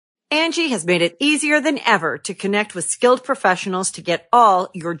Angie has made it easier than ever to connect with skilled professionals to get all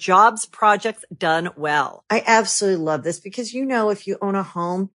your jobs projects done well. I absolutely love this because, if you own a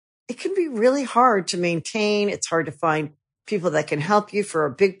home, it can be really hard to maintain. It's hard to find people that can help you for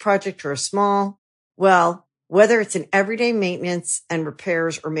a big project or a small. Well, whether it's in everyday maintenance and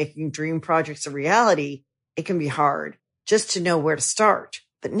repairs or making dream projects a reality, it can be hard just to know where to start.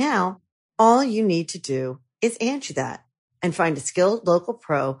 But now all you need to do is Angie that and find a skilled local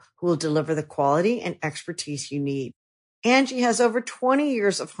pro who will deliver the quality and expertise you need. Angie has over 20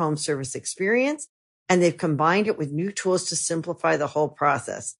 years of home service experience, and they've combined it with new tools to simplify the whole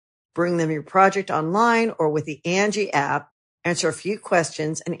process. Bring them your project online or with the Angie app, answer a few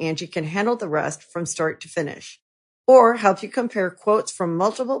questions, and Angie can handle the rest from start to finish. Or help you compare quotes from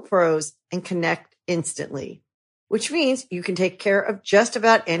multiple pros and connect instantly, which means you can take care of just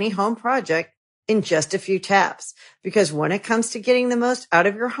about any home project in just a few taps. Because when it comes to getting the most out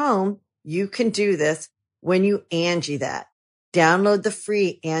of your home, you can do this when you Angie that. Download the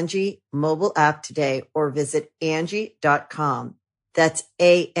free Angie mobile app today or visit Angie.com. That's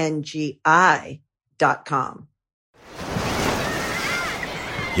ANGI.com.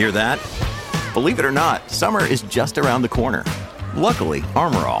 Hear that? Believe it or not, summer is just around the corner. Luckily,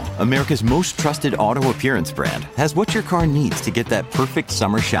 Armor All, America's most trusted auto appearance brand, has what your car needs to get that perfect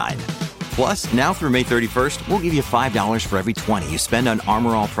summer shine. Plus, now through May 31st, we'll give you $5 for every $20 you spend on Armor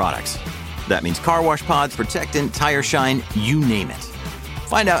All products. That means car wash pods, protectant, tire shine, you name it.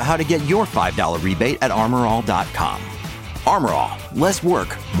 Find out how to get your $5 rebate at armorall.com. Armor All, less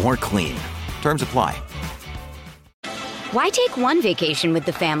work, more clean. Terms apply. Why take one vacation with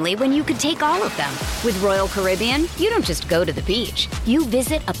the family when you could take all of them? With Royal Caribbean, you don't just go to the beach. You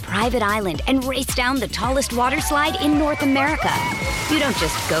visit a private island and race down the tallest water slide in North America. You don't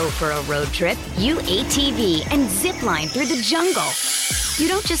just go for a road trip. You ATV and zip line through the jungle. You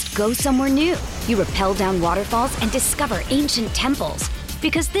don't just go somewhere new. You rappel down waterfalls and discover ancient temples.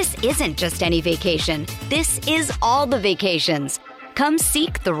 Because this isn't just any vacation. This is all the vacations. Come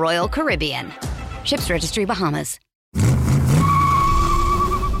seek the Royal Caribbean. Ships Registry, Bahamas.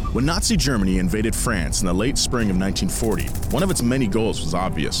 When Nazi Germany invaded France in the late spring of 1940, one of its many goals was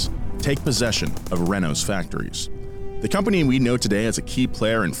obvious: take possession of Renault's factories. The company we know today as a key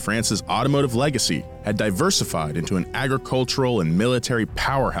player in France's automotive legacy had diversified into an agricultural and military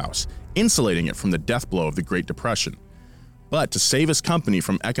powerhouse, insulating it from the death blow of the Great Depression. But to save his company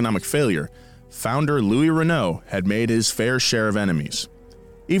from economic failure, founder Louis Renault had made his fair share of enemies.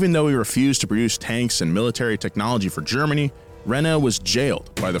 Even though he refused to produce tanks and military technology for Germany, Renault was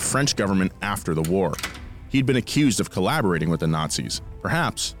jailed by the French government after the war. He'd been accused of collaborating with the Nazis,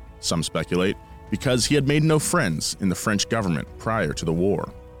 perhaps, some speculate, because he had made no friends in the French government prior to the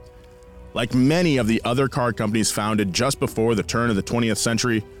war. Like many of the other car companies founded just before the turn of the 20th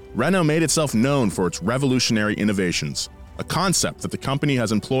century, Renault made itself known for its revolutionary innovations, a concept that the company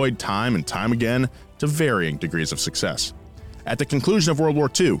has employed time and time again to varying degrees of success. At the conclusion of World War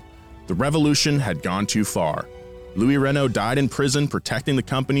II, the revolution had gone too far. Louis Renault died in prison protecting the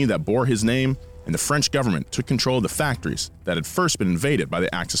company that bore his name, and the French government took control of the factories that had first been invaded by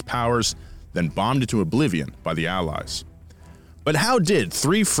the Axis powers, then bombed into oblivion by the Allies. But how did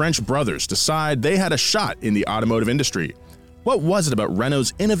three French brothers decide they had a shot in the automotive industry? What was it about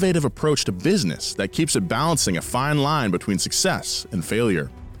Renault's innovative approach to business that keeps it balancing a fine line between success and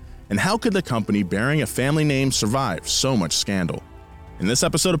failure? And how could the company bearing a family name survive so much scandal? In this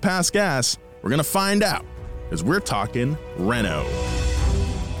episode of Past Gas, we're going to find out, as we're talking Renault.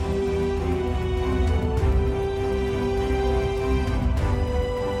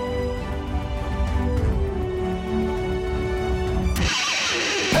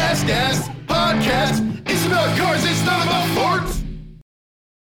 Past Gas Podcast. It's about cars, it's not about forts.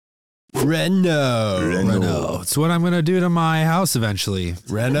 Renault. It's what I'm going to do to my house eventually.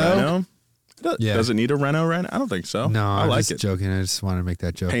 Renault? Yeah. Does it need a Renault right now? I don't think so. No, I I'm like just it. joking. I just wanted to make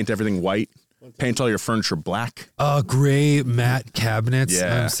that joke. Paint everything white. Paint all your furniture black. Gray matte cabinets.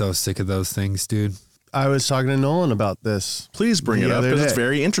 Yeah. I'm so sick of those things, dude. I was talking to Nolan about this. Please bring it up because it's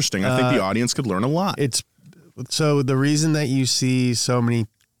very interesting. I think the audience could learn a lot. So the reason that you see so many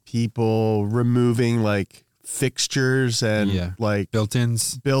people removing like fixtures and like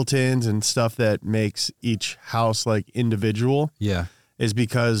built-ins and stuff that makes each house like individual is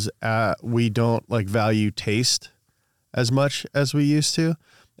because we don't like value taste as much as we used to.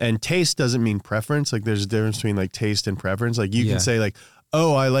 And taste doesn't mean preference. Like there's a difference between like taste and preference. Like you can say like,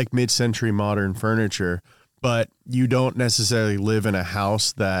 oh, I like mid-century modern furniture, but you don't necessarily live in a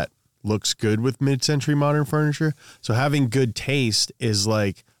house that looks good with mid-century modern furniture. So having good taste is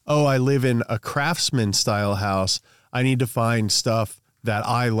like, oh, I live in a craftsman style house. I need to find stuff that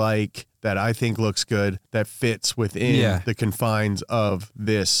I like, that I think looks good, that fits within the confines of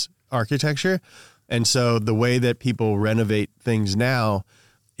this architecture. And so the way that people renovate things now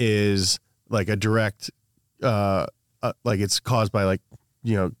is like a direct, like it's caused by like,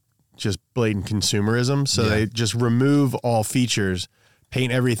 you know, just blatant consumerism. So they just remove all features,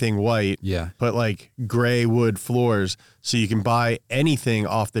 paint everything white, put like gray wood floors so you can buy anything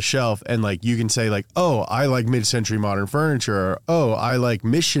off the shelf. And like, you can say like, oh, I like mid-century modern furniture, or, oh, I like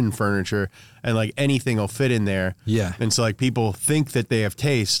mission furniture, and like anything will fit in there. Yeah. And so like people think that they have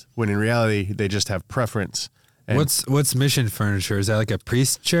taste when in reality they just have preference. And what's mission furniture? Is that like a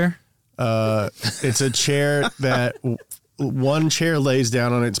priest chair? It's a chair that one chair lays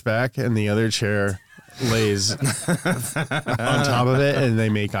down on its back and the other chair lays on top of it, and they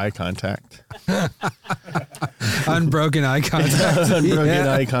make eye contact. Unbroken eye contact. Unbroken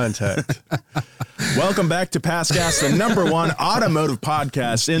eye contact. Welcome back to Past Gas, the #1 automotive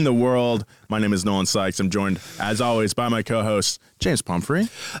podcast in the world. My name is Nolan Sykes. I'm joined, as always, by my co-host, James Pumphrey.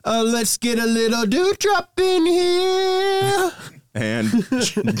 Let's get a little dewdrop in here. And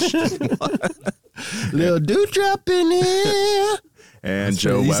little dewdrop in here. And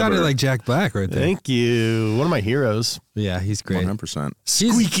Joe Weber. He sounded like Jack Black right there. Thank you. One of my heroes. Yeah, he's great. 100%.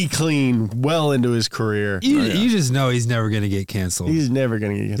 Squeaky clean, well into his career. You just know he's never going to get canceled. He's never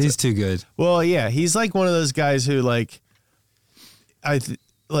going to get canceled. He's too good. Well, yeah, he's like one of those guys who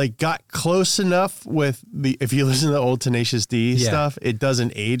got close enough with if you listen to the old Tenacious D stuff, it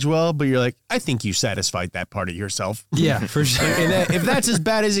doesn't age well, but you're like, I think you satisfied that part of yourself. Yeah, for sure. And if that's as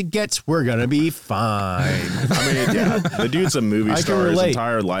bad as it gets, we're going to be fine. I mean, yeah, the dude's a movie star. His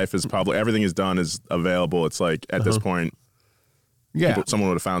entire life is probably, everything he's done is available. It's like, at this point, someone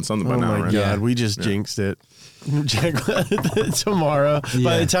would have found something by now, right? Oh my God, we just jinxed it. Tomorrow,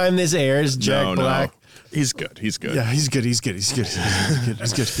 by the time this airs, Jack Black. He's good. He's good. Yeah, he's good. He's good. Good.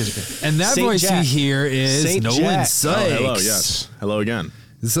 And that voice you hear is Nolan Sykes. Oh, hello, yes. Hello again.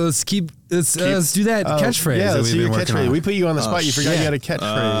 So let's do that catchphrase. Yeah, let's that do we've your been catchphrase. on. We put you on the spot. You forgot you had a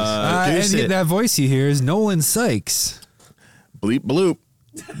catchphrase. And that voice you hear is Nolan Sykes. Bleep bloop.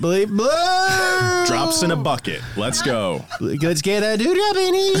 Bleep bloop. Drops in a bucket. Let's go. Let's get a dewdrop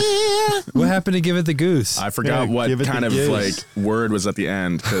in here. What happened to Give It the Goose? I forgot what kind of like word was at the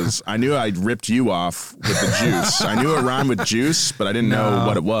end, because I knew I ripped you off with the juice. I knew it rhymed with juice, but I didn't know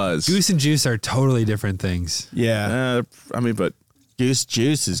what it was. Goose and juice are totally different things. Yeah. I mean, but goose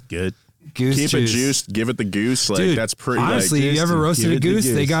juice is good. Goose keep juice. it juiced, give it the goose. Like, dude, that's pretty. Honestly, like, you ever roasted a goose?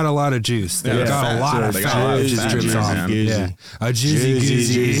 They got a lot of juice. They got a lot of fat. A juicy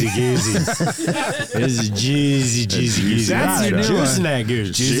goosey. This is juicy goosey. That's your new juice one. in that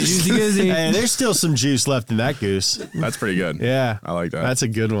goose. Juicy goosey. Hey, there's still some juice left in that goose. That's pretty good. Yeah, I like that. That's a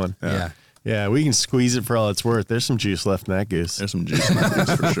good one. Yeah, we can squeeze it for all it's worth. There's some juice left in that goose. There's some juice in that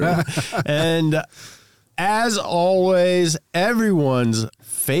goose for sure. And as always, everyone's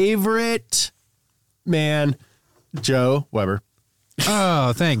favorite man, Joe Weber.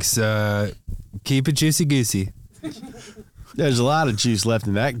 Oh, thanks. Keep it juicy goosey. There's a lot of juice left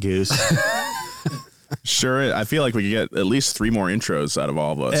in that goose. Sure, I feel like we could get at least 3 more intros out of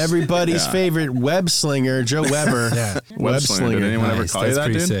all of us. Everybody's favorite web slinger, Joe Weber. Web slinger. Did anyone ever call you that,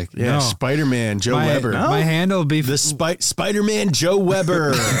 dude? Sick. Yeah, No. Spider-Man, Joe Weber. My handle will be The Spider-Man, Joe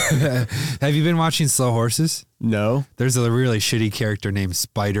Weber. Have you been watching Slow Horses? No. There's a really shitty character named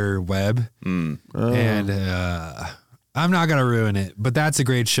Spider Web. And I'm not going to ruin it, but that's a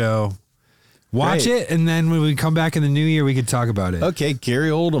great show. Watch it, and then when we come back in the new year, we could talk about it. Okay,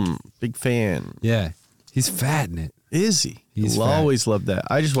 Gary Oldham, big fan. Yeah. He's fat in it. Is he? He's We'll fat. always love that.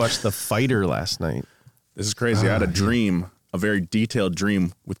 I just watched The Fighter last night. This is crazy. I had a dream, a very detailed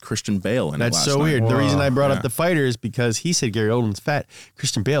dream with Christian Bale in it That's last so night. weird. The reason I brought Yeah. up The Fighter is because he said Gary Oldman's fat.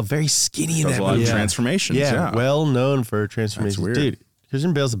 Christian Bale, very skinny in Does that a lot movie. of transformations. Yeah. Well known for transformations. That's weird. Dude,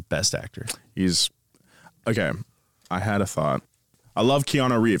 Christian Bale's the best actor. He's okay. I had a thought. I love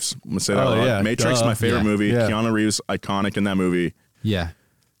Keanu Reeves. I'm gonna say that a lot. yeah, Matrix, duh. my favorite Yeah. movie. Yeah. Keanu Reeves, iconic in that movie. Yeah.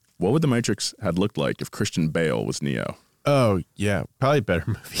 What would the Matrix had looked like if Christian Bale was Neo? Oh, yeah. Probably a better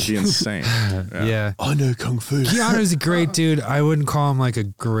movie. It'd be insane. Yeah. I know Kung Fu. Keanu's a great dude. I wouldn't call him like a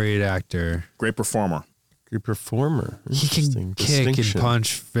great actor. Great performer. Good performer. He can Interesting kick and distinction.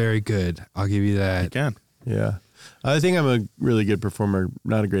 punch very good. I'll give you that. Again. Yeah. I think I'm a really good performer,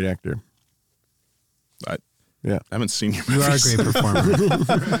 not a great actor. I Yeah. haven't seen your You are a movies. great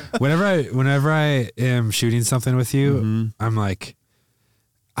performer. whenever I am shooting something with you, I'm like,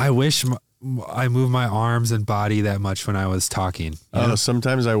 I wish I move my arms and body that much when I was talking. Oh,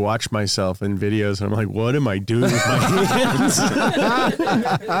 sometimes I watch myself in videos and I'm like, what am I doing with my hands?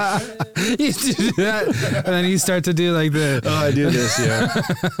 You do that, and then you start to do like the. Oh, I do this,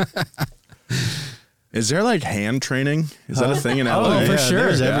 Is there like hand training? Is that a thing in LA? Oh, for sure.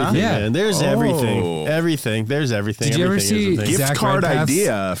 There's everything, man. There's everything. Everything. There's everything. Did you ever see Gift Zach card Redpath's-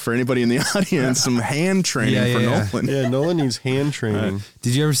 idea for anybody in the audience, some hand training for Nolan. Yeah, Nolan needs hand training.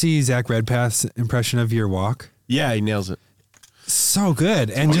 Did you ever see Zach Redpath's impression of your walk? Yeah, he nails it. So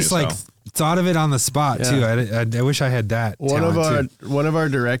good, and just like thought of it on the spot too. I wish I had that. One of our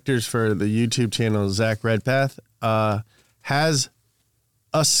directors for the YouTube channel, Zach Redpath, has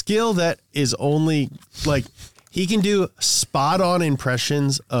a skill that is only like he can do spot on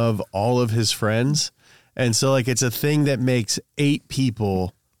impressions of all of his friends. And so like it's a thing that makes 8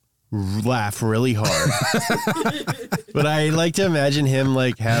 people laugh really hard. But I like to imagine him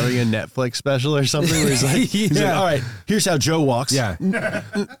like having a Netflix special or something where he's like, he's like, all right, here's how Joe walks. Yeah.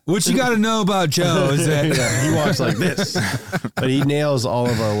 What you got to know about Joe is that he walks like this. But he nails all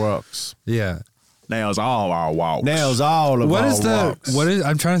of our walks. Yeah. Nails all our walks. Nails all of What our is walks. what is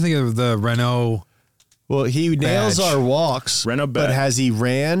I'm trying to think of the Renault. Well, he nails badge. our walks. Renault but badge. has he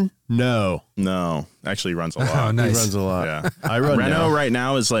ran? No. No, actually he runs a lot. Oh, nice. He runs a lot. Yeah. I run Renault now. right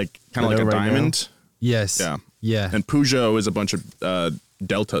now is like kind of like a Renault right diamond. Yes. Yeah. Yeah. And Peugeot is a bunch of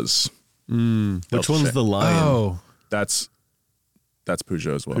Deltas. Which one's the lion? Oh. That's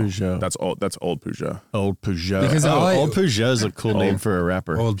Peugeot as well. Peugeot. That's old Peugeot. Old Peugeot. Because Old Peugeot is a cool name for a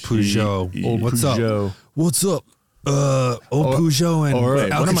rapper. Old Peugeot. Old What's Peugeot. up? What's up? Old Peugeot and or- Wait,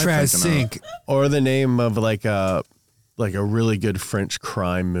 what am I Alcatraz thinking of? Sink. Or the name of like a really good French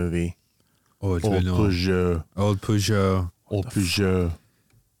crime movie. Old Old Peugeot. Peugeot. Old Peugeot. Old Peugeot.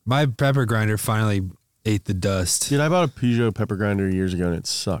 My pepper grinder finally ate the dust. Dude, I bought a Peugeot pepper grinder years ago and it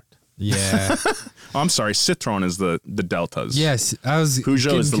sucked. Yeah. Oh, I'm sorry. Citroen is the Deltas. Yes. I was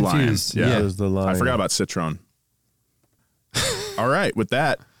Peugeot is the confused. lion. Yeah. It was the lion. I forgot about Citroen. All right. With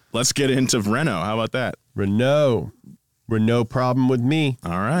that, let's get into Renault. How about that? Renault. Renault problem with me.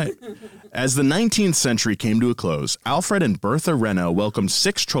 All right. As the 19th century came to a close, Alfred and Bertha Renault welcomed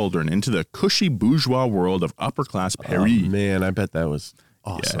 6 children into the cushy bourgeois world of upper-class Paris. Oh, man, I bet that was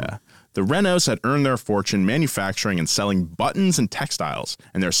awesome. Yeah. The Renaults had earned their fortune manufacturing and selling buttons and textiles,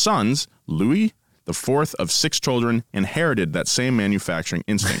 and their sons, Louis, the 4th of 6 children, inherited that same manufacturing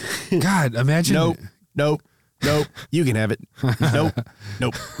instinct. God, imagine. Nope. You can have it.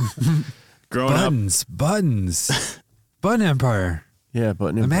 Nope. Growing up, Buttons. Button Empire. Yeah,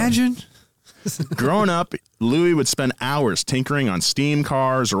 but Imagine. Growing up, Louis would spend hours tinkering on steam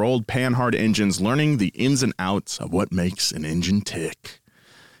cars or old panhard engines, learning the ins and outs of what makes an engine tick.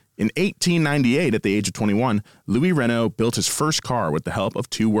 In 1898, at the age of 21, Louis Renault built his first car with the help of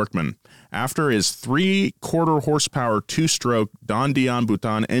 2 workmen. After his 3/4 horsepower 2-stroke Don Dion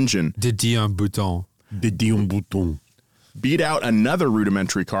Bouton engine De Dion Bouton. beat out another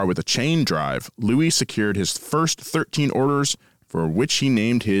rudimentary car with a chain drive, Louis secured his first 13 orders, for which he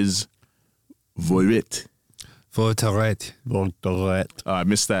named his Voiturette. Voiturette. I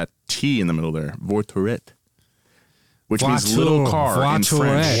missed that T in the middle there. Voiturette. Which means little car in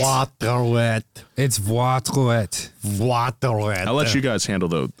French. Voiturette. It's voiturette. Voiturette. I'll let you guys handle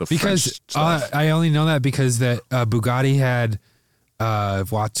the Because French stuff. I only know that because that Bugatti had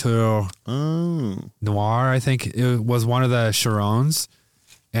voiture noir. I think it was one of the Chirons,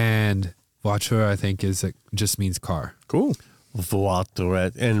 and voiture I think just means car. Cool.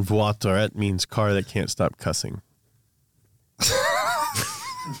 Voiturette. And voiturette means car that can't stop cussing.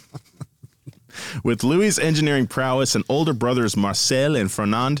 With Louis' engineering prowess and older brothers Marcel and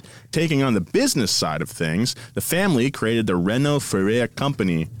Fernand taking on the business side of things, the family created the Renault Ferrère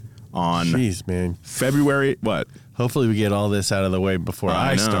Company on Jeez, man. February, what? Hopefully we get all this out of the way before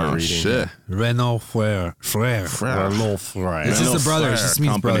I start reading. Shit. Renault Frère. Renault Frère. It's just the Renault brothers. Frère It just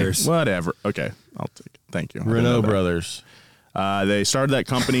means Company. brothers. Whatever. Okay. I'll take it. Thank you. I didn't know Renault that. Brothers. They started that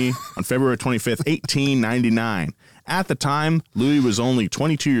company on February 25th, 1899. At the time, Louis was only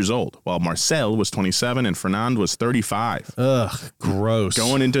 22 years old, while Marcel was 27 and Fernand was 35. Ugh, gross.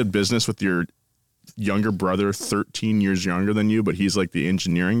 Going into business with your younger brother, 13 years younger than you, but he's like the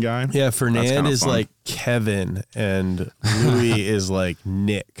engineering guy. Yeah, That's Fernand kinda is fun. like Kevin and Louis is like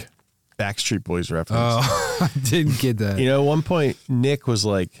Nick. Backstreet Boys reference. Oh, I didn't get that. You know, at one point Nick was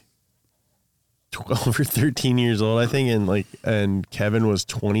like 12 or 13 years old, I think, and Kevin was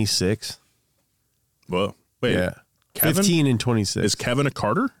 26. Whoa. Wait. Yeah. Kevin? 15 and 26. Is Kevin a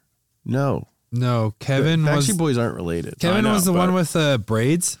Carter? No. No, Kevin was Backstreet Boys aren't related. Kevin I know, was the but- one with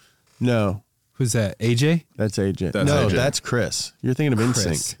braids. No. Who's that? AJ? That's AJ. That's no, AJ. that's Chris. You're thinking of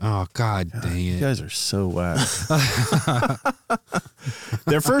NSYNC. Oh, God dang it. You guys are so whack.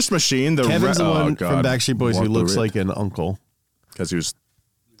 Their first machine, the Kevin's the one God. from Backstreet Boys who Walked looks over it. like an uncle. Because he was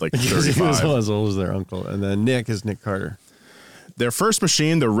like Because he 35. was as old as their uncle. And then Nick is Nick Carter. Their first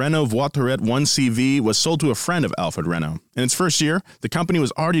machine, the Renault Voiturette 1CV, was sold to a friend of Alfred Renault. In its first year, the company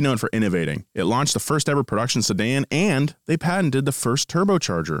was already known for innovating. It launched the first ever production sedan, and they patented the first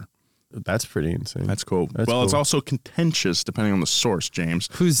turbocharger. That's pretty insane. That's cool. That's well, it's cool. also contentious depending on the source, James.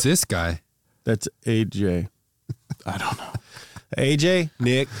 Who's this guy? That's AJ. I don't know. AJ,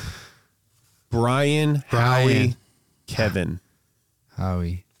 Nick, Brian, Howie, Kevin.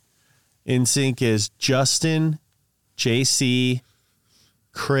 Howie. NSYNC is Justin, JC,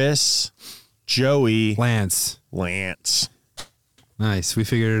 Chris, Joey, Lance. Nice. We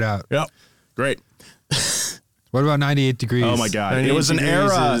figured it out. Yep. Great. What about 98 Degrees? Oh, my God. 98 It was an Degrees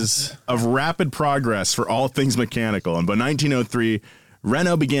era is- of rapid progress for all things mechanical. And by 1903,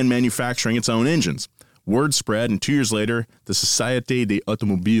 Renault began manufacturing its own engines. Word spread, and 2 years later, the Société des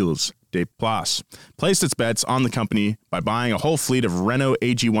Automobiles des Places placed its bets on the company by buying a whole fleet of Renault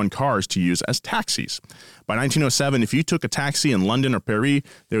AG1 cars to use as taxis. By 1907, if you took a taxi in London or Paris,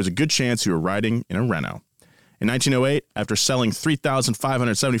 there was a good chance you were riding in a Renault. In 1908, after selling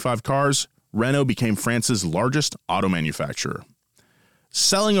 3,575 cars, Renault became France's largest auto manufacturer.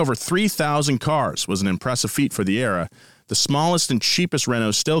 Selling over 3,000 cars was an impressive feat for the era. The smallest and cheapest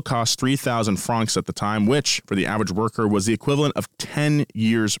Renault still cost 3,000 francs at the time, which, for the average worker, was the equivalent of 10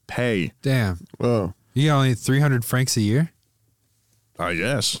 years' pay. Damn. Whoa. You got only 300 francs a year? I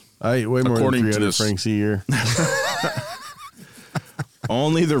guess. I eat way more According than to 300 this- francs a year.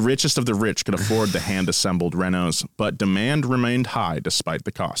 Only the richest of the rich could afford the hand-assembled Renaults, but demand remained high despite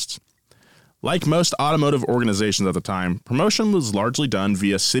the costs. Like most automotive organizations at the time, promotion was largely done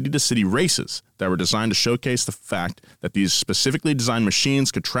via city-to-city races that were designed to showcase the fact that these specifically designed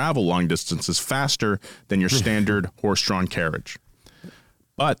machines could travel long distances faster than your standard horse-drawn carriage.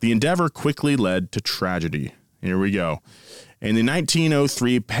 But the endeavor quickly led to tragedy. Here we go. In the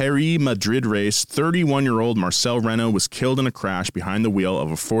 1903 Paris-Madrid race, 31-year-old Marcel Renault was killed in a crash behind the wheel of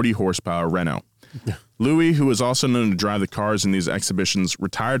a 40-horsepower Renault. Louis, who was also known to drive the cars in these exhibitions,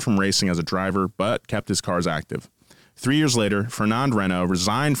 retired from racing as a driver, but kept his cars active. 3 years later, Fernand Renault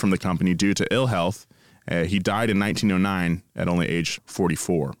resigned from the company due to ill health. He died in 1909 at only age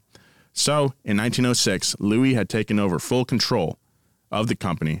 44. So, in 1906, Louis had taken over full control of the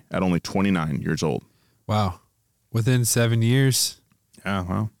company at only 29 years old. Wow. Within 7 years, Yeah,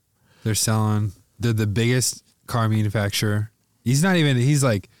 well. they're the biggest car manufacturer. He's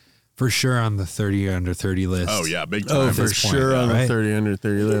like for sure on the 30 under 30 list. Oh, yeah, big time. Oh, at for this point, sure yeah. on the right? 30 under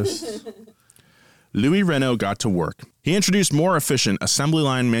 30 list. Louis Renault got to work. He introduced more efficient assembly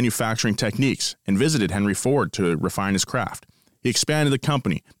line manufacturing techniques and visited Henry Ford to refine his craft. He expanded the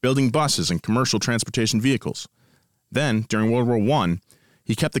company, building buses and commercial transportation vehicles. Then, during World War I,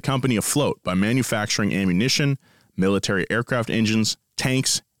 he kept the company afloat by manufacturing ammunition, military aircraft engines,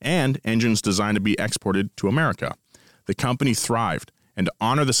 tanks, and engines designed to be exported to America. The company thrived, and to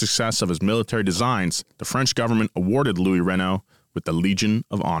honor the success of his military designs, the French government awarded Louis Renault with the Legion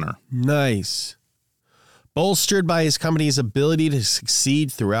of Honor. Nice. Bolstered by his company's ability to succeed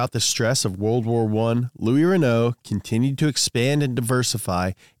throughout the stress of World War I, Louis Renault continued to expand and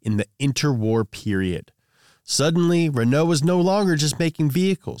diversify in the interwar period. Suddenly, Renault was no longer just making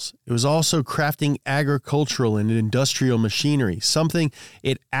vehicles. It was also crafting agricultural and industrial machinery, something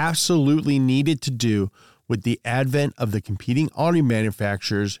it absolutely needed to do with the advent of the competing auto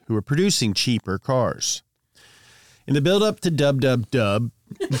manufacturers who were producing cheaper cars. In the build-up to Dub,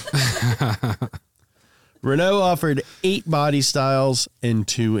 Renault offered 8 body styles and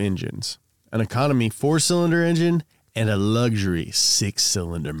 2 engines, an economy 4-cylinder engine and a luxury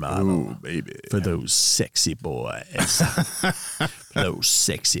 6-cylinder model. Ooh, baby. For those sexy boys. Those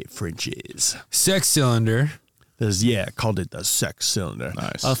sexy Frenchies. Sex cylinder. Called it the sex cylinder.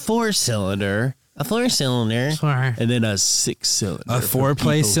 Nice. A 4-cylinder. A 4-cylinder. And then a 6-cylinder. A for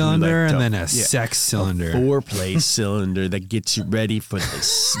 4-play people who cylinder like to- and then a sex cylinder. A 4-play cylinder that gets you ready for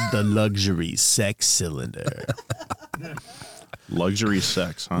the luxury sex cylinder. Luxury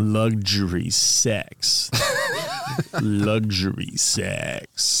sex, huh? Luxury sex. Luxury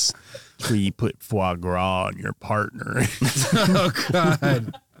sex. Where you put foie gras on your partner. Oh,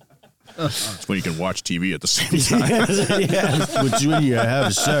 God. It's when you can watch TV at the same time. Yes. It's when you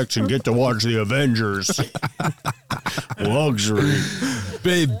have sex and get to watch the Avengers. Luxury.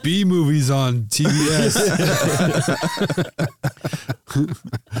 Babe, B movies on TBS.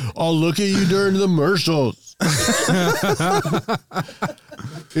 I'll look at you during the commercials.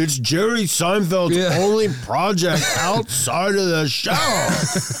 It's Jerry Seinfeld's only project outside of the show.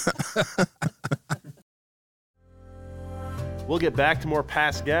 We'll get back to more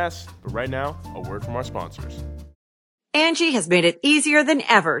Past Gas, but right now, a word from our sponsors. Angie has made it easier than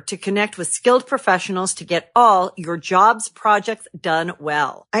ever to connect with skilled professionals to get all your jobs projects done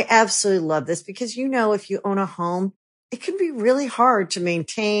well. I absolutely love this because, you know, if you own a home, it can be really hard to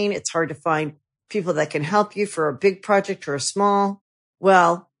maintain. It's hard to find people that can help you for a big project or a small.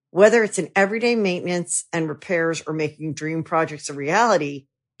 Well, whether it's in everyday maintenance and repairs or making dream projects a reality,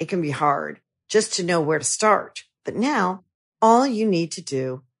 it can be hard just to know where to start. But now, all you need to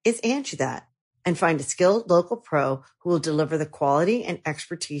do is Angie that and find a skilled local pro who will deliver the quality and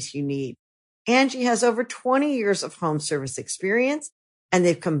expertise you need. Angie has over 20 years of home service experience, and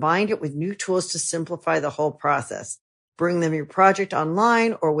they've combined it with new tools to simplify the whole process. Bring them your project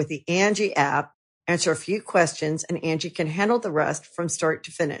online or with the Angie app, answer a few questions, and Angie can handle the rest from start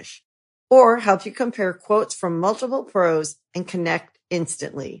to finish. Or help you compare quotes from multiple pros and connect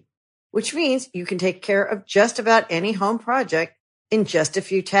instantly, which means you can take care of just about any home project in just a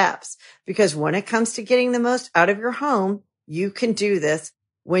few taps. Because when it comes to getting the most out of your home, you can do this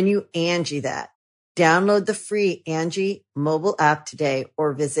when you Angie that. Download the free Angie mobile app today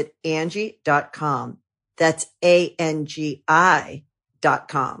or visit Angie.com. That's ANGI.com.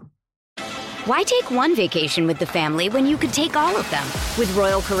 Why take one vacation with the family when you could take all of them? With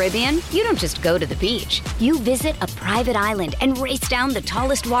Royal Caribbean, you don't just go to the beach. You visit a private island and race down the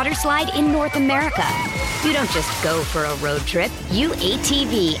tallest water slide in North America. You don't just go for a road trip. You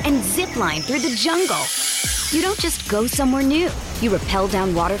ATV and zip line through the jungle. You don't just go somewhere new. You rappel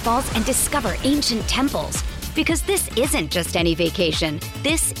down waterfalls and discover ancient temples. Because this isn't just any vacation.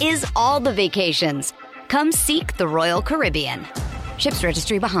 This is all the vacations. Come seek the Royal Caribbean. Ships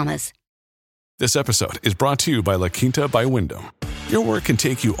Registry, Bahamas. This episode is brought to you by La Quinta by Wyndham. Your work can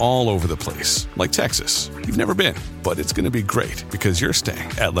take you all over the place, like Texas. You've never been, but it's going to be great because you're staying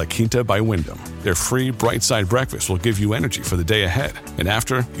at La Quinta by Wyndham. Their free Bright Side breakfast will give you energy for the day ahead. And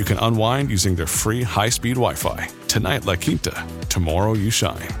after, you can unwind using their free high-speed Wi-Fi. Tonight, La Quinta. Tomorrow, you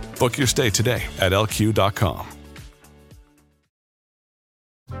shine. Book your stay today at LQ.com.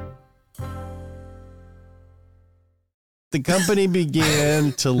 The company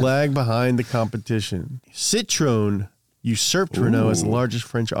began to lag behind the competition. Citroën usurped Renault as the largest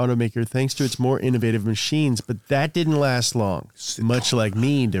French automaker thanks to its more innovative machines, but that didn't last long, much like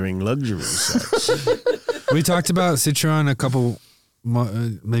me during luxury sex. We talked about Citroën a couple,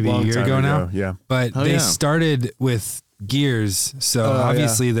 maybe a year ago now. Yeah. But they started with gears, so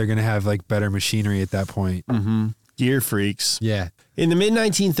obviously they're going to have like better machinery at that point. Mm-hmm. Gear freaks. Yeah. In the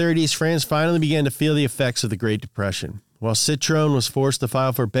mid-1930s, France finally began to feel the effects of the Great Depression. While Citroën was forced to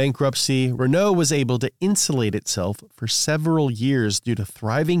file for bankruptcy, Renault was able to insulate itself for several years due to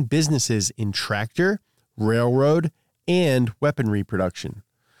thriving businesses in tractor, railroad, and weaponry production.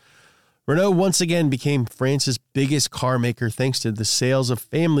 Renault once again became France's biggest car maker thanks to the sales of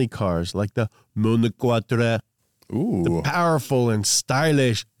family cars like the Monoquatre, the powerful and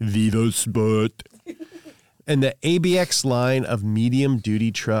stylish Vivo Sport, and the ABX line of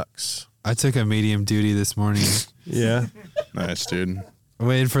medium-duty trucks. I took a medium duty this morning. Yeah. Nice, dude. I'm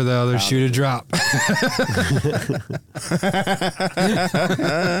waiting for the other shoe to drop.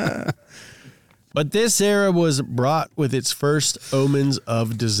 But this era was brought with its first omens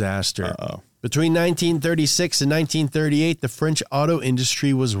of disaster. Between 1936 and 1938, the French auto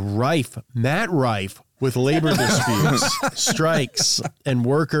industry was rife with labor disputes, strikes, and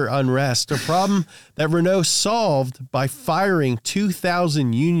worker unrest, a problem that Renault solved by firing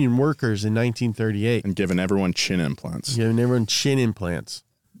 2,000 union workers in 1938. And giving everyone chin implants.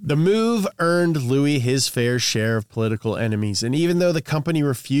 The move earned Louis his fair share of political enemies, and even though the company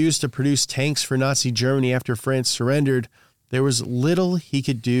refused to produce tanks for Nazi Germany after France surrendered, there was little he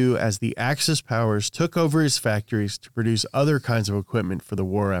could do as the Axis powers took over his factories to produce other kinds of equipment for the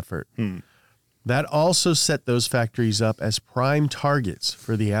war effort. That also set those factories up as prime targets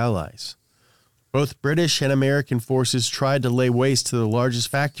for the Allies. Both British and American forces tried to lay waste to the largest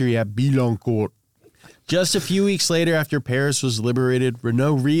factory at Billancourt. Just a few weeks later, after Paris was liberated,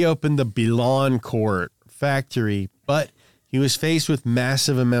 Renault reopened the Billancourt factory, but he was faced with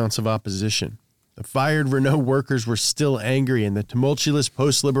massive amounts of opposition. The fired Renault workers were still angry, and the tumultuous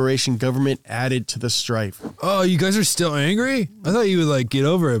post-liberation government added to the strife. Oh, you guys are still angry? I thought you would like get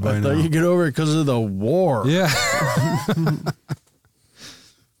over it by now. I thought you'd get over it because of the war. Yeah.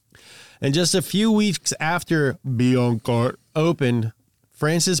 And just a few weeks after Billancourt opened,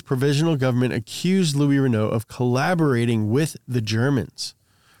 France's provisional government accused Louis Renault of collaborating with the Germans.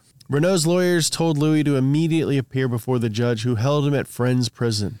 Renault's lawyers told Louis to immediately appear before the judge who held him at Friends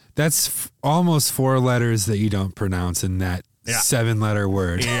Prison. That's almost 4 letters that you don't pronounce in that 7-letter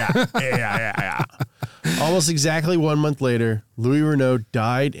word. Yeah. Almost exactly 1 month later, Louis Renault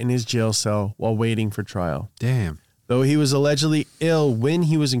died in his jail cell while waiting for trial. Damn. Though he was allegedly ill when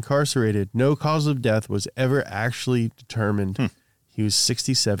he was incarcerated, no cause of death was ever actually determined. He was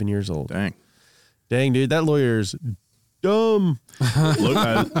 67 years old. Dang, dude, that lawyer's dumb.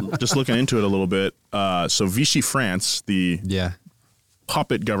 Just looking into it a little bit. So Vichy France, the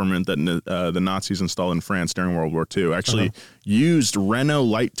puppet government that the Nazis installed in France during World War II, actually used Renault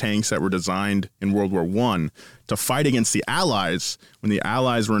light tanks that were designed in World War I to fight against the Allies when the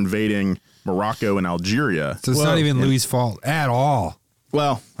Allies were invading Morocco and Algeria. So it's not even Louis' fault at all.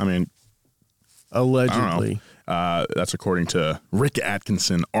 Well, I mean, allegedly. That's according to Rick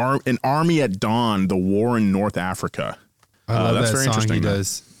Atkinson. An Army at Dawn, the War in North Africa. I love that's that very song interesting. he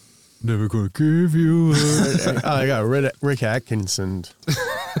does. Never gonna give you up. I got Rick Atkinson.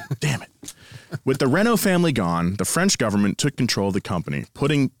 Damn it. With the Renault family gone, the French government took control of the company,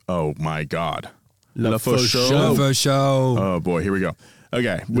 putting, oh my God. Le Fauchot. Oh boy, here we go.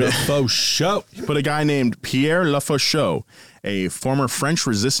 Okay. Le Fauchot. Put a guy named Pierre Le Fauchot, a former French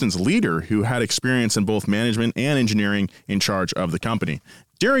resistance leader who had experience in both management and engineering, in charge of the company.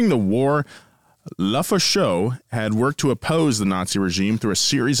 During the war, Le Fauchot had worked to oppose the Nazi regime through a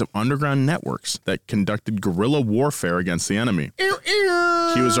series of underground networks that conducted guerrilla warfare against the enemy.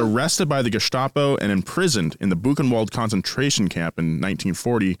 He was arrested by the Gestapo and imprisoned in the Buchenwald concentration camp in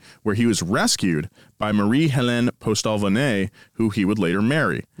 1940, where he was rescued by Marie-Hélène Postel-Venet, who he would later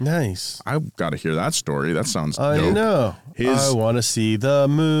marry. Nice. I've got to hear that story. That sounds dope. I know. I want to see the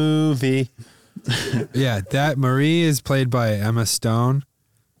movie. Yeah, that Marie is played by Emma Stone.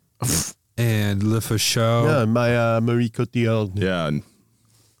 And Le Fauchot. Yeah, my Marie Cotillard. Yeah.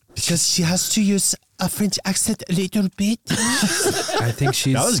 Because she has to use a French accent a little bit. I think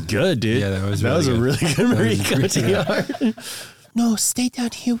she's... That was good, dude. Yeah, that was a really good Marie Cotillard. No, stay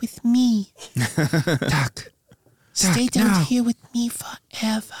down here with me. Duck. Stay down here with me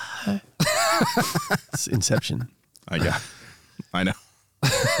forever. It's Inception. I know.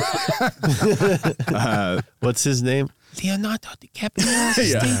 What's his name? Leonardo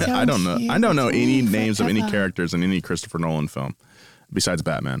DiCaprio. Yeah, I don't know. I don't know any names of any characters in any Christopher Nolan film besides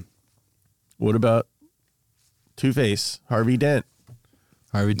Batman. What about Two-Face? Harvey Dent.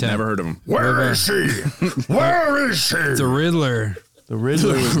 Never heard of him. Where is he? Where is he? The Riddler. The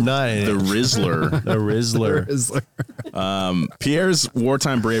Riddler was not in it. The Rizzler. The Rizzler. Pierre's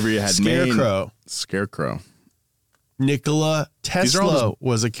wartime bravery had Scarecrow. Nikola Tesla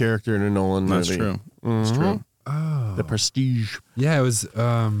was a character in a Nolan movie. That's true. That's true. Oh. The Prestige. Yeah, it was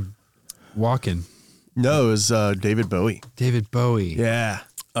Walken. No, it was David Bowie. David Bowie. Yeah.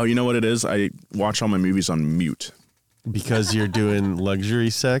 Oh, you know what it is? I watch all my movies on mute. Because you're doing luxury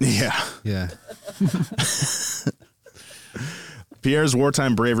sex? Yeah. Pierre's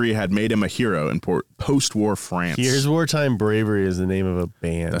wartime bravery had made him a hero in post-war France. Pierre's Wartime Bravery is the name of a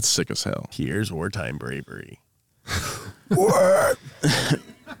band. That's sick as hell. Pierre's Wartime Bravery. What?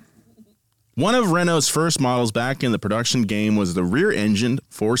 One of Renault's first models back in the production game was the rear-engined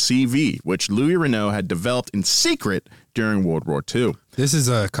 4CV, which Louis Renault had developed in secret during World War II. This is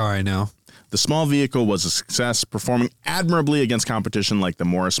a car I know. The small vehicle was a success, performing admirably against competition like the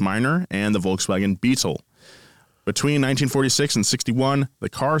Morris Minor and the Volkswagen Beetle. Between 1946 and 61, the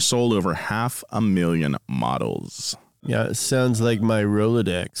car sold over 500,000 models. Yeah, it sounds like my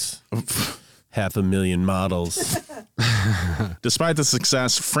Rolodex. 500,000 models. Despite the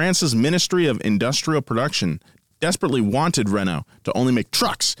success, France's Ministry of Industrial Production desperately wanted Renault to only make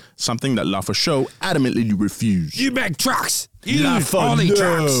trucks, something that La Fauchot adamantly refused. You make trucks! You La only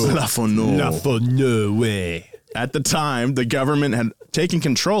trucks! La Fauchot. La Fauchot way. At the time, the government had taken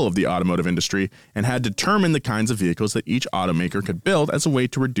control of the automotive industry and had determined the kinds of vehicles that each automaker could build as a way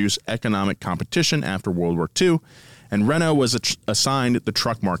to reduce economic competition after World War II, and Renault was assigned the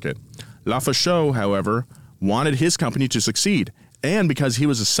truck market. La Fauchot, however, wanted his company to succeed, and because he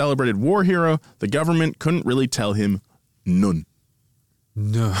was a celebrated war hero, the government couldn't really tell him none.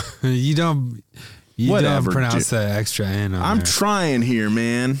 No, you don't pronounce that extra N on I'm there. trying here,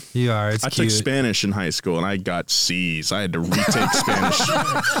 man. You are. It's I cute. took Spanish in high school, and I got C's. I had to retake Spanish.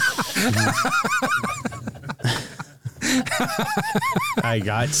 I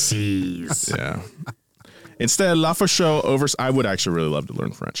got C's. Yeah. Instead, La Fauchot I would actually really love to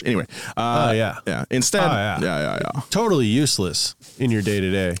learn French. Anyway. Yeah. Instead. Yeah. Totally useless in your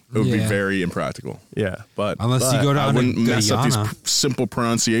day-to-day. It would be very impractical. Yeah. But unless you go down I wouldn't to mess up Guyana. these simple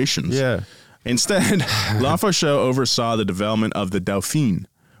pronunciations. Yeah. Instead, La Fauchot oversaw the development of the Dauphine,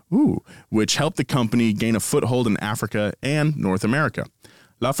 which helped the company gain a foothold in Africa and North America.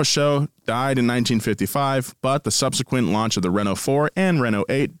 Lafaucheux died in 1955, but the subsequent launch of the Renault 4 and Renault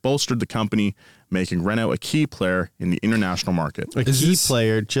 8 bolstered the company, making Renault a key player in the international market. A key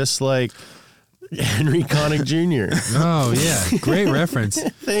player, just like Henry Connick Jr. Oh, yeah. Great reference.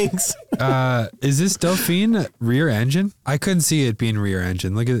 Thanks. Is this Dauphine rear engine? I couldn't see it being rear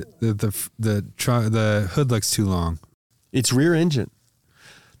engine. Look at the hood looks too long. It's rear engine.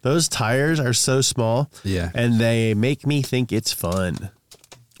 Those tires are so small. Yeah. And they make me think it's fun.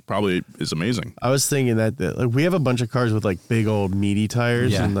 Probably is amazing. I was thinking that like, we have a bunch of cars with like big old meaty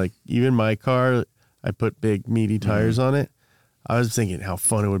tires, and like even my car, I put big meaty tires on it. I was thinking how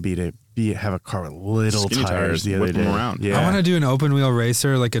fun it would be to have a car with little tires the other day. Around. Yeah. I want to do an open wheel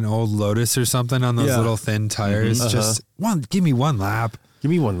racer, like an old Lotus or something, on those little thin tires. Just give me one lap.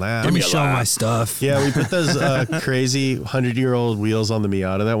 Give me one lap. Let me show my stuff. Yeah, we put those crazy 100-year-old wheels on the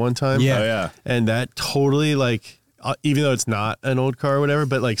Miata that one time. Yeah. Oh, yeah. And that totally like, even though it's not an old car or whatever,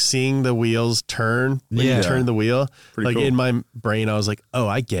 but like seeing the wheels turn, when you turn the wheel, pretty like cool. In my brain, I was like, oh,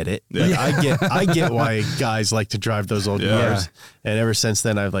 I get it. Like, I get why guys like to drive those old cars. And ever since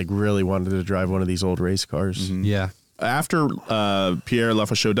then, I've like really wanted to drive one of these old race cars. Mm-hmm. Yeah. After Pierre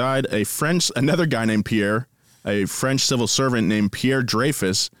Lafaucheux died, another guy named Pierre, a French civil servant named Pierre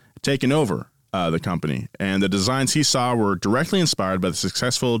Dreyfus, taken over the company, and the designs he saw were directly inspired by the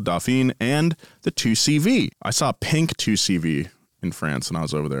successful Dauphine and the 2CV. I saw a pink 2CV in France when I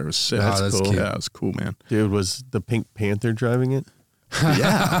was over there. It was sick. That's cool. Cute. Yeah, it was cool, man. Dude, was the Pink Panther driving it?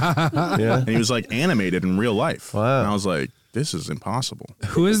 Yeah. Yeah. And he was like animated in real life. Wow. And I was like, this is impossible.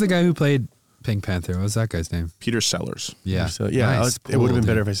 Who is the guy who played Pink Panther? What was that guy's name? Peter Sellers. Yeah. Nice. It would have been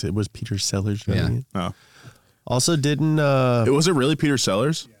better if I said it was Peter Sellers driving it. Oh. Also didn't... was it really Peter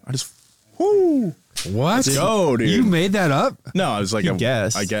Sellers? I just... Whoo! What? Let's go, dude. You made that up? No, it was like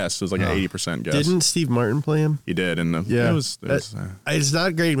guess. I guess. It was like an 80% guess. Didn't Steve Martin play him? He did. And it's not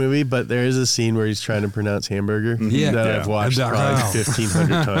a great movie, but there is a scene where he's trying to pronounce hamburger that I've watched probably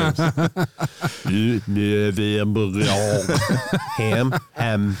 1,500 times. Ham.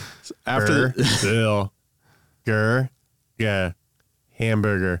 After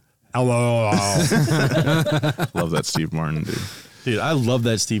hamburger. Hello. Love that Steve Martin, dude. Dude, I love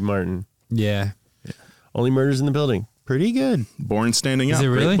that Steve Martin. Yeah. Only Murders in the Building. Pretty good. Born Standing Is Up. it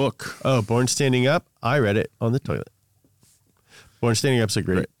really? Great book. Oh, Born Standing Up. I read it on the toilet. Born Standing Up's a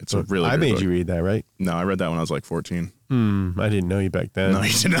great. It's a really. I great made book. You read that, right? No, I read that when I was like 14. I didn't know you back then. No,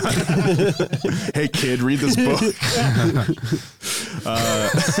 you did not. Hey, kid, read this book.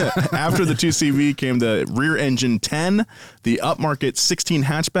 After the 2CV came the rear engine 10, the upmarket 16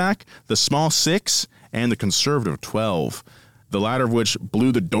 hatchback, the small 6, and the conservative 12. The latter of which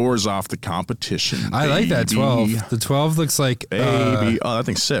blew the doors off the competition. I like that 12. The 12 looks like... Baby. Oh, that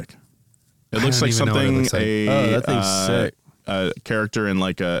thing's sick. It looks like something that thing's sick. A character in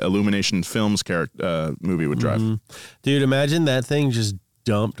like a Illumination Films movie would drive. Dude, imagine that thing just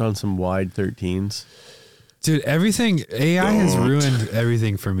dumped on some wide 13s. Dude, AI has ruined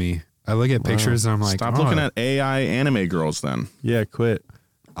everything for me. I look at pictures and I'm like... Stop looking at AI anime girls then. Yeah, quit.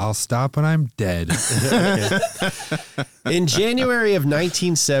 I'll stop when I'm dead. In January of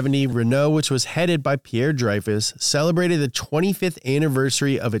 1970, Renault, which was headed by Pierre Dreyfus, celebrated the 25th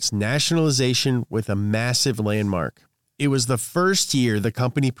anniversary of its nationalization with a massive landmark. It was the first year the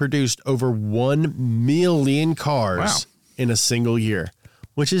company produced over 1 million cars in a single year,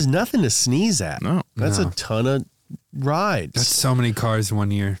 which is nothing to sneeze at. No. That's a ton of rides. That's so many cars in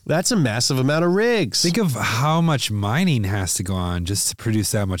 1 year. That's a massive amount of rigs. Think of how much mining has to go on just to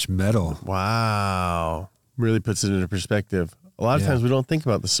produce that much metal. Wow. Really puts it into perspective. A lot of times we don't think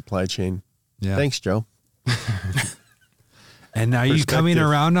about the supply chain. Yeah. Thanks, Joe. And now you coming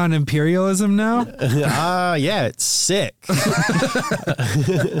around on imperialism now? Yeah, it's sick.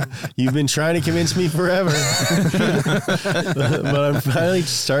 You've been trying to convince me forever. But I'm finally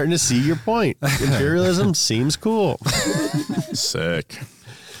starting to see your point. Imperialism seems cool. Sick.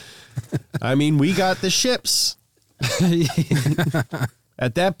 I mean, we got the ships.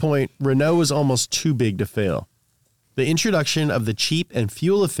 At that point, Renault was almost too big to fail. The introduction of the cheap and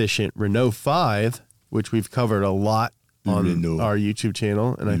fuel-efficient Renault 5, which we've covered a lot on our YouTube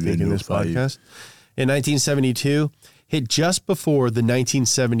channel, and I think in this podcast, in 1972, hit just before the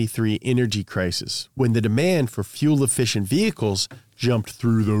 1973 energy crisis, when the demand for fuel-efficient vehicles jumped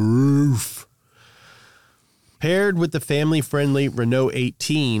through the roof. Paired with the family-friendly Renault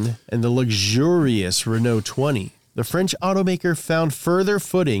 18 and the luxurious Renault 20, the French automaker found further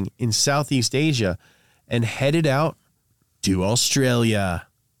footing in Southeast Asia and headed out to Australia.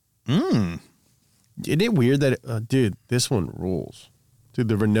 Isn't it weird that, dude, this one rules. Dude,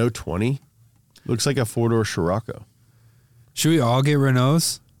 the Renault 20 looks like a 4-door Scirocco. Should we all get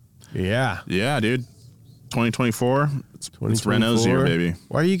Renaults? Yeah. Yeah, dude. 2024. It's Renault's year, baby.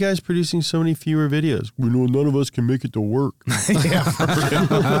 Why are you guys producing so many fewer videos? We know none of us can make it to work. Yeah, for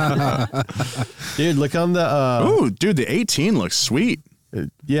real. Dude, look on the... Ooh, dude, the 18 looks sweet.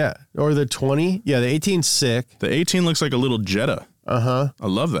 Yeah. Or the 20. Yeah, the 18's sick. The 18 looks like a little Jetta. Uh-huh. I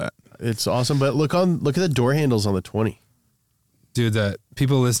love that. It's awesome. But look at the door handles on the 20. Dude, that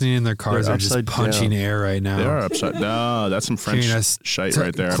people listening in their cars are just punching air right now. They are upside down. No, that's some French shite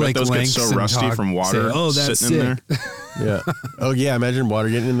right there. I bet those get so rusty from water sitting in there. Yeah. Oh, yeah. Imagine water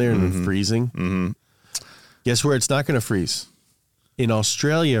getting in there and then freezing. Mm-hmm. Guess where it's not going to freeze? In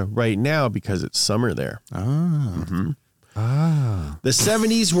Australia right now because it's summer there. Ah. The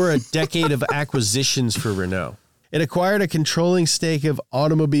 70s were a decade of acquisitions for Renault. It acquired a controlling stake of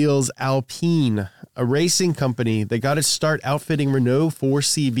Automobiles Alpine, a racing company that got its start outfitting Renault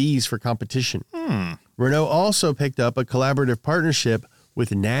 4CVs for competition. Renault also picked up a collaborative partnership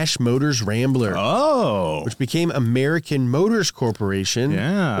with Nash Motors Rambler, which became American Motors Corporation,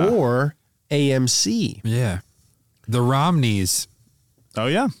 or AMC. Yeah. The Romneys. Oh,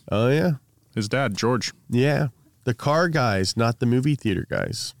 yeah. Oh, yeah. His dad, George. Yeah. The car guys, not the movie theater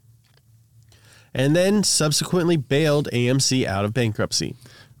guys. And then subsequently bailed AMC out of bankruptcy.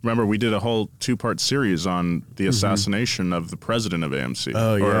 Remember, we did a whole 2-part series on the assassination of the president of AMC.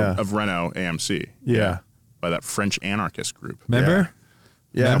 Oh, yeah. Or of Renault AMC. Yeah. By that French anarchist group. Remember?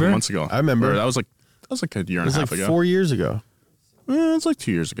 Yeah. A couple months ago. I remember. Or that was like a year and a half ago. It was like 4 years ago. It's like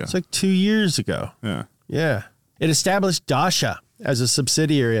 2 years ago. It's like 2 years ago. Yeah. Yeah. It established Dacia as a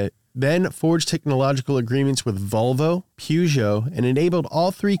subsidiary, then forged technological agreements with Volvo, Peugeot, and enabled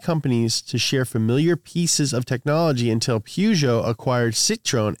all three companies to share familiar pieces of technology until Peugeot acquired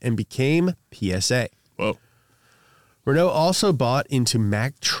Citroën and became PSA. Whoa. Renault also bought into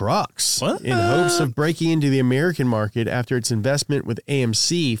Mack Trucks in hopes of breaking into the American market after its investment with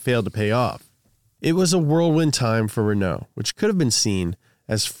AMC failed to pay off. It was a whirlwind time for Renault, which could have been seen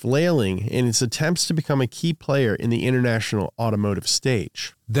as flailing in its attempts to become a key player in the international automotive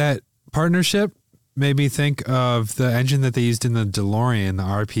stage. That partnership made me think of the engine that they used in the DeLorean, the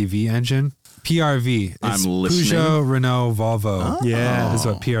RPV engine. PRV. It's I'm listening. Peugeot, Renault, Volvo. Yeah. Is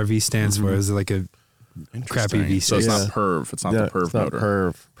what PRV stands for. It's like a crappy V6. So it's not PERV. It's not the PERV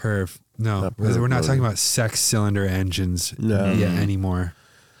motor. PERV. No, Not PERV we're not motor. talking about six-cylinder engines anymore.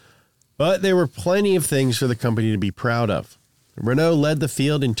 But there were plenty of things for the company to be proud of. Renault led the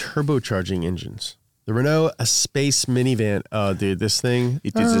field in turbocharging engines. The Renault Espace minivan. Oh, dude, this thing.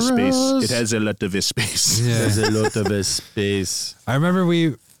 It is a space. It has a lot of space. Yeah. There's a lot of space. I remember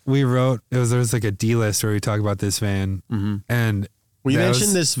we wrote, there was like a D-list where we talk about this van. And We that mentioned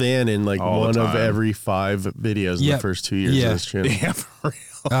was- this van in like all the one of time. every 5 videos in the first 2 years of this channel. Yeah, for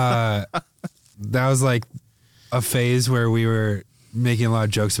real. that was like a phase where we were making a lot of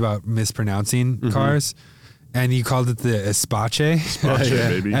jokes about mispronouncing cars. And you called it the Espace.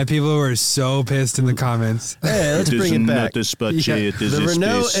 Baby. And people were so pissed in the comments. Hey, let's bring it back. Not Espace, it is The a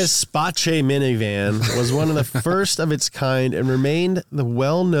Renault space. Espace minivan was one of the first of its kind and remained the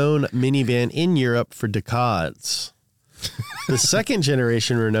well-known minivan in Europe for decades. The second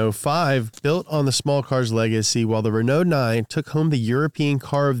generation Renault 5 built on the small car's legacy, while the Renault 9 took home the European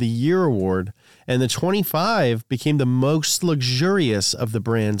Car of the Year award, and the 25 became the most luxurious of the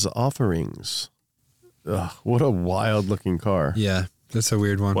brand's offerings. Ugh, what a wild-looking car. Yeah, that's a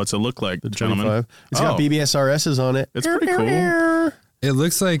weird one. What's it look like, The gentlemen? 25. It's got BBS RSs on it. It's pretty cool. It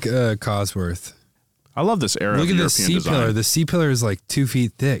looks like a Cosworth. I love this era Look of at the European design. C-pillar. The C-pillar is like 2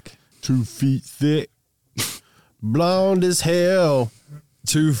 feet thick. 2 feet thick. Blonde as hell.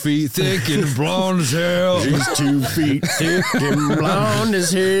 2 feet thick and blonde as hell. She's 2 feet thick and blonde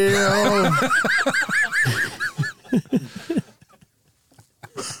as hell.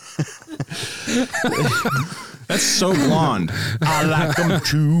 That's so blonde. I like them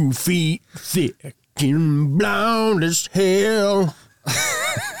 2 feet thick and blonde as hell.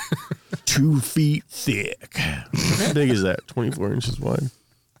 2 feet thick. How big is that? 24 inches wide.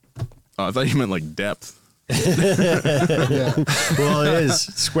 Oh, I thought you meant like depth. Well, it is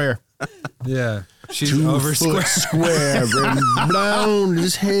square. Yeah. She's 2 over foot square. square and blonde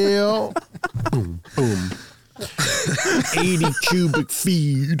as hell. Boom, boom. 80 cubic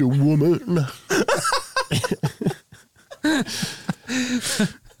feet a woman. How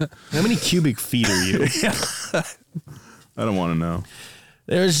many cubic feet are you? I don't want to know.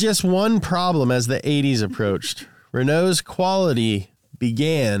 There's just one problem as the 80s approached. Renault's quality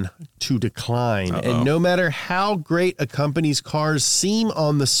began to decline. And no matter how great a company's cars seem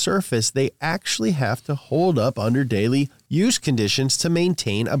on the surface, they actually have to hold up under daily use conditions to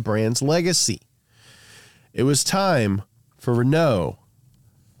maintain a brand's legacy. It was time for Renault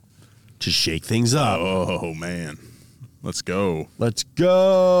to shake things up. Oh, man. Let's go. Let's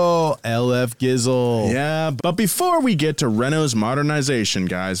go, LF Gizzle. Yeah, but before we get to Renault's modernization,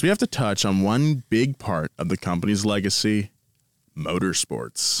 guys, we have to touch on one big part of the company's legacy,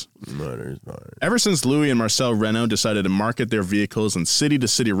 motorsports. Ever since Louis and Marcel Renault decided to market their vehicles in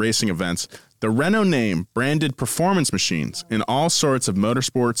city-to-city racing events, the Renault name branded performance machines in all sorts of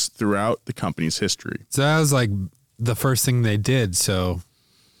motorsports throughout the company's history. So that was like the first thing they did, so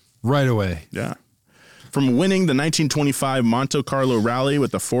right away. Yeah. From winning the 1925 Monte Carlo Rally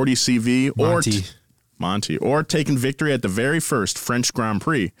with the 40 CV or taking victory at the very first French Grand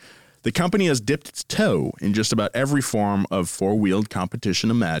Prix, the company has dipped its toe in just about every form of four-wheeled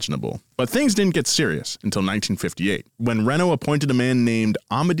competition imaginable. But things didn't get serious until 1958, when Renault appointed a man named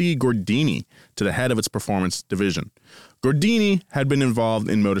Amédée Gordini to the head of its performance division. Gordini had been involved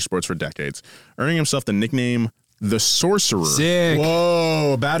in motorsports for decades, earning himself the nickname The Sorcerer. Sick.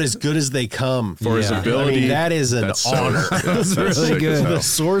 Whoa, about as good as they come. For his ability. I mean, that is an honor. That's really good. The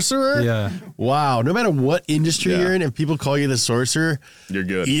Sorcerer? Yeah. Wow. No matter what industry you're in, if people call you the Sorcerer, you're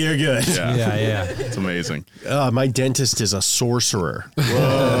good. You're good. Yeah. It's amazing. My dentist is a sorcerer.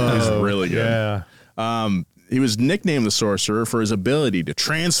 Whoa. He's really good. Yeah. He was nicknamed the Sorcerer for his ability to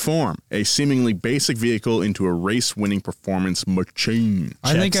transform a seemingly basic vehicle into a race-winning performance machine.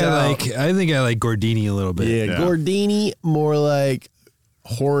 I think I like Gordini a little bit. Yeah, Gordini, more like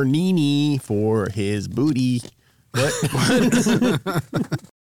Hornini for his booty. What?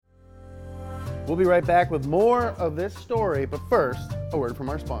 We'll be right back with more of this story, but first, a word from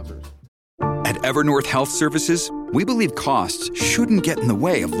our sponsors. At Evernorth Health Services, we believe costs shouldn't get in the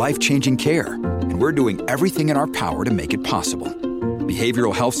way of life-changing care, and we're doing everything in our power to make it possible.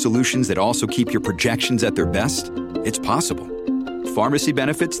 Behavioral health solutions that also keep your projections at their best? It's possible. Pharmacy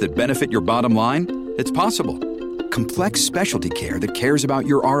benefits that benefit your bottom line? It's possible. Complex specialty care that cares about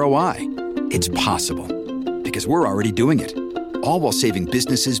your ROI? It's possible. Because we're already doing it. All while saving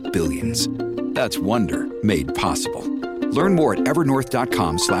businesses billions. That's Wonder made possible. Learn more at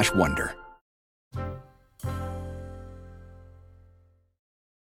evernorth.com/wonder.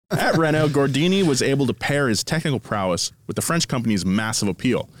 At Renault, Gordini was able to pair his technical prowess with the French company's massive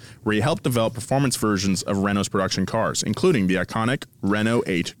appeal, where he helped develop performance versions of Renault's production cars, including the iconic Renault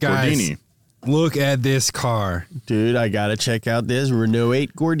 8 Gordini. Look at this car. Dude, I got to check out this Renault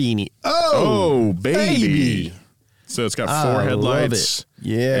 8 Gordini. Oh, baby. So it's got four headlights.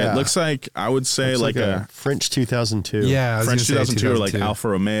 Yeah. It looks like, I would say, like a French 2002. Yeah, French 2002 or like Alfa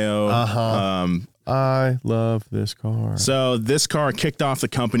Romeo. I love this car. So this car kicked off the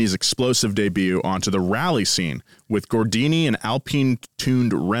company's explosive debut onto the rally scene, with Gordini and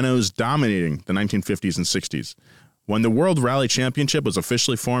Alpine-tuned Renaults dominating the 1950s and 60s. When the World Rally Championship was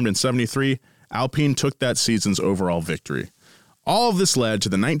officially formed in 73, Alpine took that season's overall victory. All of this led to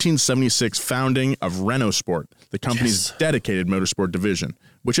the 1976 founding of Renault Sport, the company's dedicated motorsport division,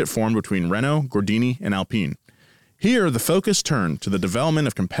 which it formed between Renault, Gordini, and Alpine. Here, the focus turned to the development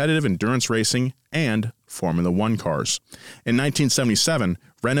of competitive endurance racing and Formula One cars. In 1977,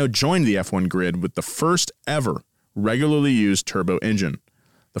 Renault joined the F1 grid with the first ever regularly used turbo engine.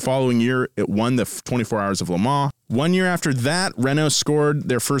 The following year, it won the 24 Hours of Le Mans. 1 year after that, Renault scored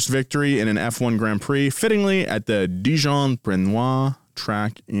their first victory in an F1 Grand Prix, fittingly at the Dijon-Prenois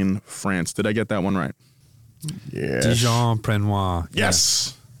track in France. Did I get that one right? Yes. Dijon-Prenois.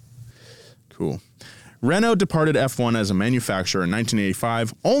 Yes. Cool. Renault departed F1 as a manufacturer in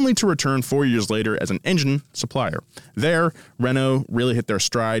 1985, only to return 4 years later as an engine supplier. There, Renault really hit their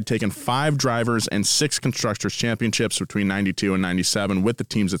stride, taking 5 drivers and 6 constructors' championships between 92 and 97 with the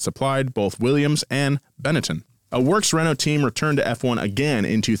teams it supplied, both Williams and Benetton. A Works Renault team returned to F1 again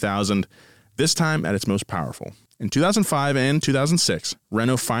in 2000, this time at its most powerful. In 2005 and 2006,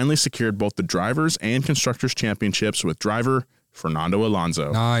 Renault finally secured both the drivers' and constructors' championships with driver Fernando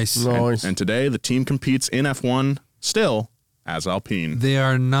Alonso. Nice. And today, the team competes in F1 still as Alpine. They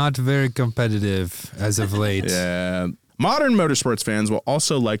are not very competitive as of late. Yeah. Modern motorsports fans will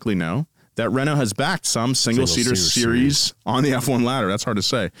also likely know that Renault has backed some single-seater series on the F1 ladder. That's hard to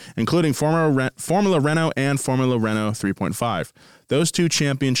say, including Formula Renault and Formula Renault 3.5. Those 2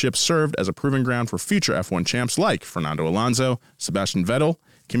 championships served as a proving ground for future F1 champs like Fernando Alonso, Sebastian Vettel,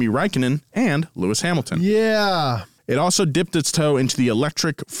 Kimi Räikkönen, and Lewis Hamilton. Yeah. It also dipped its toe into the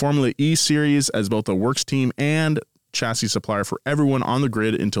electric Formula E series as both a works team and chassis supplier for everyone on the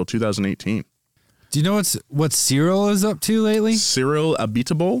grid until 2018. Do you know what Cyril is up to lately? Cyril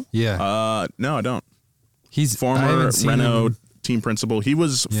Abiteboul? Yeah. No, I don't. He's former Renault team principal. He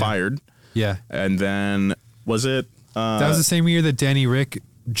was fired. Yeah. And then was it? That was the same year that Danny Rick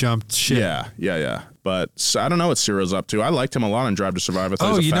jumped ship. Yeah. But I don't know what Cyril's up to. I liked him a lot on Drive to Survive. I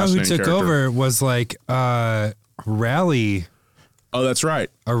thought Oh, he was a you know who took fascinating character. over was like Rally. Oh, that's right.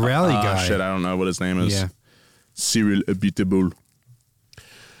 A Rally guy. Shit, I don't know what his name is. Yeah. Cyril Abiteboul.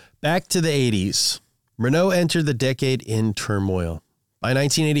 Back to the 80s. Renault entered the decade in turmoil. By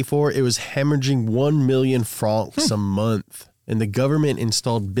 1984, it was hemorrhaging 1 million francs a month, and the government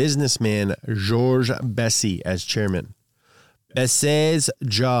installed businessman Georges Bessy as chairman. Bessy's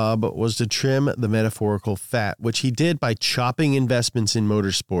job was to trim the metaphorical fat, which he did by chopping investments in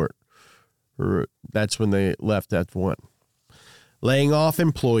motorsport. That's when they left F1. Laying off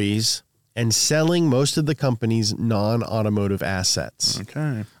employees and selling most of the company's non-automotive assets.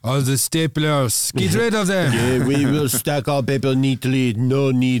 Okay. Oh, the staplers. Get rid of them. Yeah, we will stack our paper neatly.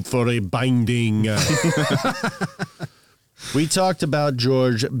 No need for a binding. We talked about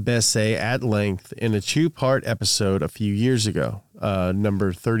Georges Bessy at length in a 2-part episode a few years ago,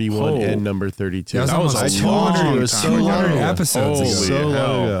 number 31 and number 32. That was almost 200 episodes ago. So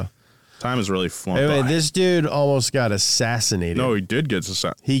long ago. Time has really flown Anyway, by. this dude almost got assassinated. No, he did get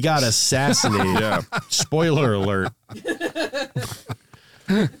assassinated. He got assassinated. Yeah. Spoiler alert.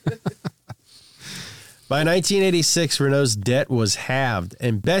 By 1986, Renault's debt was halved,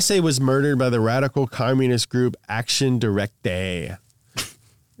 and Bessy was murdered by the radical communist group Action Directe.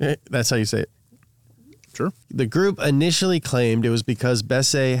 That's how you say it. Sure. The group initially claimed it was because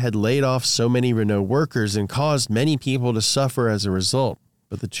Bessy had laid off so many Renault workers and caused many people to suffer as a result.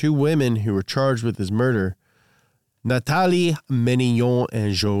 But the 2 women who were charged with his murder, Nathalie Ménillon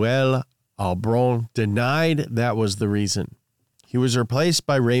and Joëlle Albron, denied that was the reason. He was replaced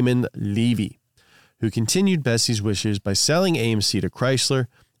by Raymond Levy, who continued Bessy's wishes by selling AMC to Chrysler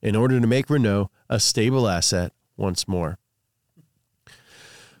in order to make Renault a stable asset once more.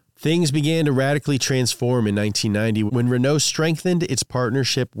 Things began to radically transform in 1990 when Renault strengthened its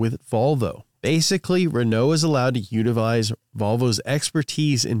partnership with Volvo. Basically, Renault was allowed to utilize Volvo's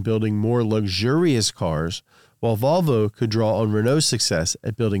expertise in building more luxurious cars, while Volvo could draw on Renault's success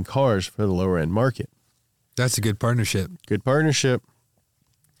at building cars for the lower-end market. That's a good partnership. Good partnership.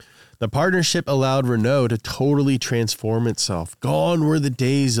 The partnership allowed Renault to totally transform itself. Gone were the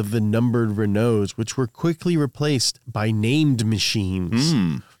days of the numbered Renaults, which were quickly replaced by named machines.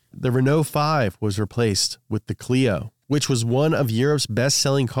 The Renault 5 was replaced with the Clio, which was one of Europe's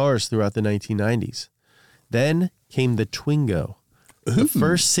best-selling cars throughout the 1990s. Then came the Twingo, the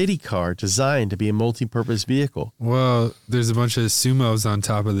first city car designed to be a multi-purpose vehicle. Well, there's a bunch of sumos on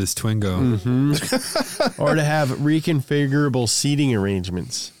top of this Twingo. Mm-hmm. Or to have reconfigurable seating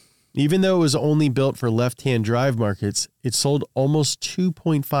arrangements. Even though it was only built for left-hand drive markets, it sold almost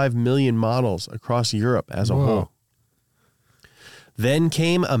 2.5 million models across Europe as a whole. Then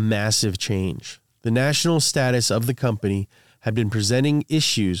came a massive change. The national status of the company had been presenting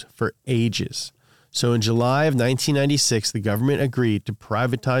issues for ages. So in July of 1996, the government agreed to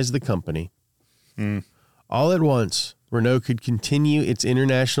privatize the company. All at once, Renault could continue its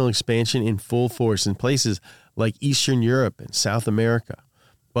international expansion in full force in places like Eastern Europe and South America.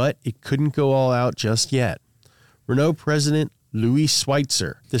 But it couldn't go all out just yet. Renault president Louis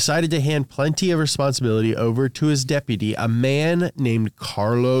Schweitzer decided to hand plenty of responsibility over to his deputy, a man named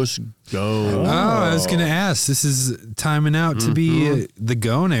Carlos Ghosn. Oh, I was going to ask. This is timing out to be the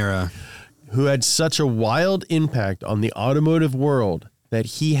Ghosn era. Who had such a wild impact on the automotive world that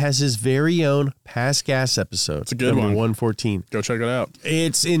he has his very own Pass Gas episode. It's a good number one. 114. Go check it out.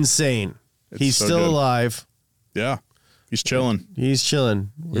 It's insane. He's so still good. alive. Yeah. He's chilling. He's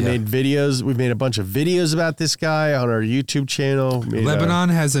chilling. We Yeah. made videos. We've made a bunch of videos about this guy on our YouTube channel. Lebanon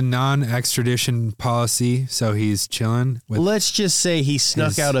has a non-extradition policy, so he's chilling. With Let's just say he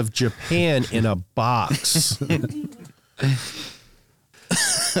snuck out of Japan in a box.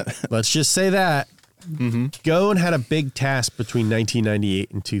 Let's just say that. Ghosn had a big task between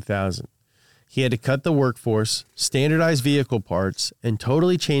 1998 and 2000. He had to cut the workforce, standardize vehicle parts, and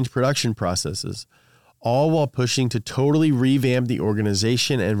totally change production processes, all while pushing to totally revamp the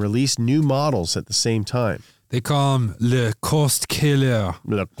organization and release new models at the same time. They call him Le Cost Killer.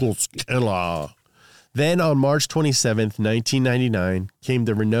 Le Cost Killer. Then on March 27th, 1999, came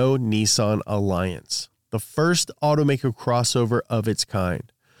the Renault-Nissan Alliance, the first automaker crossover of its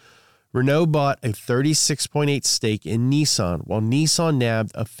kind. Renault bought a 36.8% stake in Nissan, while Nissan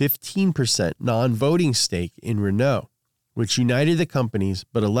nabbed a 15% non-voting stake in Renault, which united the companies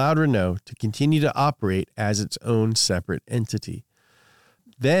but allowed Renault to continue to operate as its own separate entity.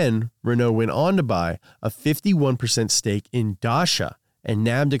 Then Renault went on to buy a 51% stake in Dacia and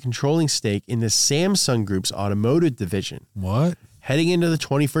nabbed a controlling stake in the Samsung Group's automotive division. What? Heading into the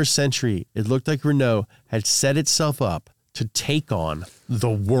 21st century, it looked like Renault had set itself up to take on the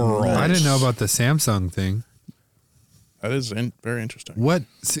world. I didn't know about the Samsung thing. That is very interesting. What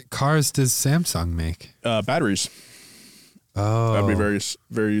cars does Samsung make? Batteries. Oh. That'd be very,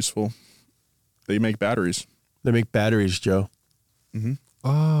 very useful. They make batteries. They make batteries, Joe. Mm-hmm.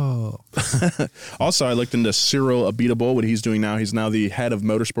 Oh. Also, I looked into Cyril Abiteboul, what he's doing now. He's now the head of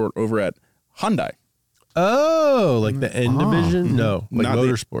motorsport over at Hyundai. Oh, like the N division? No, like Not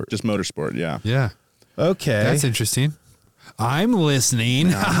motorsport. Just motorsport, yeah. Yeah. Okay. That's interesting. I'm listening.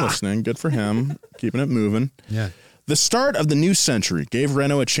 Yeah, I'm listening. Good for him. Keeping it moving. Yeah. The start of the new century gave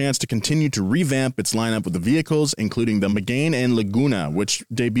Renault a chance to continue to revamp its lineup with the vehicles, including the Megane and Laguna, which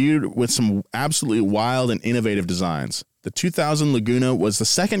debuted with some absolutely wild and innovative designs. The 2000 Laguna was the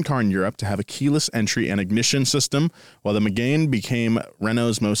second car in Europe to have a keyless entry and ignition system, while the Megane became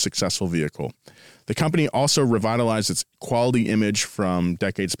Renault's most successful vehicle. The company also revitalized its quality image from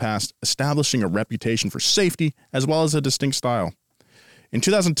decades past, establishing a reputation for safety as well as a distinct style. In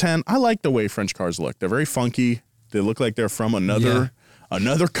 2010, I like the way French cars look. They're very funky. They look like they're from another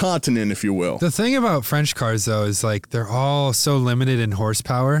continent, if you will. The thing about French cars, though, is like they're all so limited in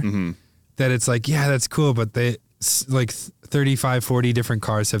horsepower that it's like, yeah, that's cool, but they like 35, 40 different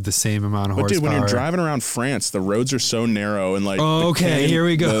cars have the same amount of horsepower. Dude, when you're driving around France, the roads are so narrow and like. Oh, okay, here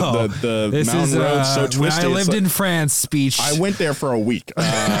we go. The mountain roads so twisted. When I lived in France speech. I went there for a week,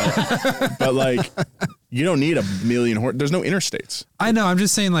 but like, you don't need a million horse. There's no interstates. I know. I'm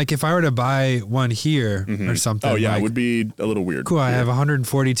just saying, like, if I were to buy one here or something. Oh yeah, like, it would be a little weird. Cool. I have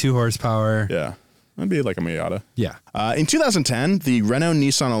 142 horsepower. Yeah. That'd be like a Miata. Yeah. In 2010, the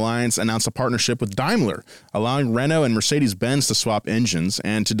Renault-Nissan Alliance announced a partnership with Daimler, allowing Renault and Mercedes-Benz to swap engines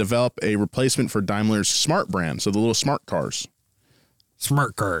and to develop a replacement for Daimler's Smart brand, so the little smart cars.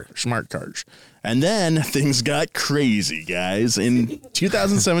 Smart cars. And then things got crazy, guys. In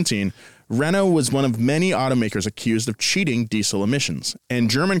 2017, Renault was one of many automakers accused of cheating diesel emissions, and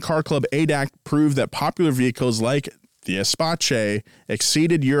German car club ADAC proved that popular vehicles like the Espace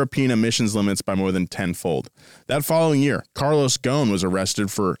exceeded European emissions limits by more than tenfold. That following year, Carlos Ghosn was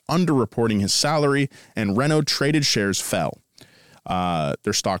arrested for underreporting his salary, and Renault traded shares fell.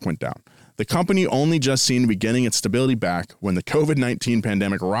 Their stock went down. The company only just seemed to be getting its stability back when the COVID-19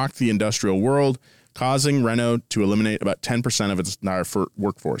 pandemic rocked the industrial world, causing Renault to eliminate about 10% of its entire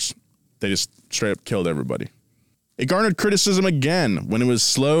workforce. They just straight up killed everybody. It garnered criticism again when it was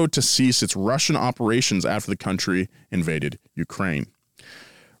slow to cease its Russian operations after the country invaded Ukraine.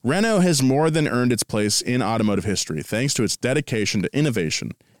 Renault has more than earned its place in automotive history thanks to its dedication to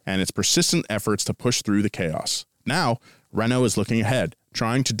innovation and its persistent efforts to push through the chaos. Now, Renault is looking ahead,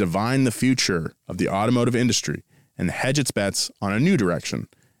 trying to divine the future of the automotive industry and hedge its bets on a new direction,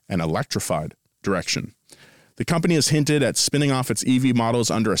 an electrified direction. The company has hinted at spinning off its EV models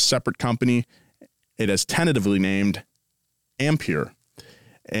under a separate company. It has tentatively named Ampere,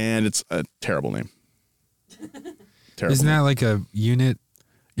 and it's a terrible name. Terrible. Isn't that like a unit?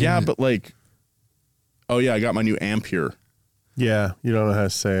 Yeah, but like, oh yeah, I got my new Ampere. Yeah, you don't know how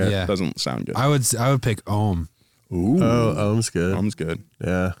to say it. Yeah. Doesn't sound good. I would pick Ohm. Ooh. Oh, Ohm's good. Ohm's good.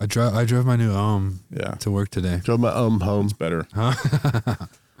 Yeah. I drove my new Ohm to work today. Drove my Ohm home. It's better.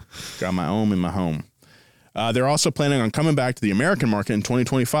 Got my Ohm in my home. They're also planning on coming back to the American market in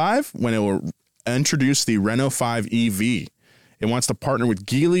 2025 when it will introduce the Renault 5 EV. It wants to partner with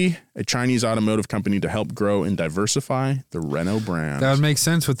Geely, a Chinese automotive company, to help grow and diversify the Renault brand. That would make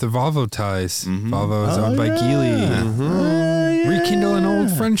sense with the Volvo ties. Volvo is owned by Geely. Rekindle an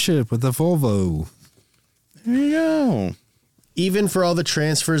old friendship with the Volvo. There you go. Even for all the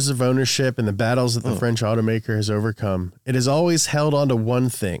transfers of ownership and the battles that the French automaker has overcome, it has always held on to one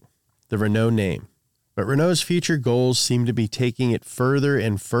thing, the Renault name. But Renault's future goals seem to be taking it further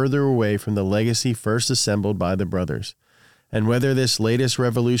and further away from the legacy first assembled by the brothers. And whether this latest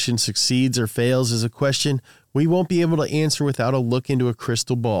revolution succeeds or fails is a question we won't be able to answer without a look into a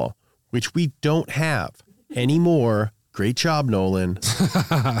crystal ball, which we don't have anymore. Great job, Nolan.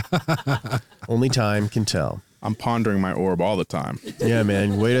 Only time can tell. I'm pondering my orb all the time. Yeah,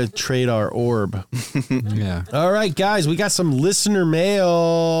 man. Way to trade our orb. Yeah. All right, guys. We got some listener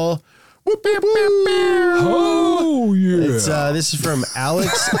mail. Oh, yeah. This is from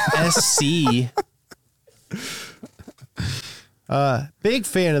Alex SC. Big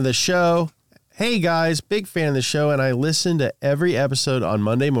fan of the show. Hey, guys. Big fan of the show, and I listen to every episode on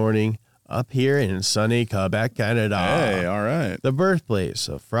Monday morning up here in sunny Quebec, Canada. Hey, all right. The birthplace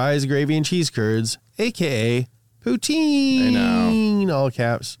of fries, gravy, and cheese curds, a.k.a. Poutine. I know. All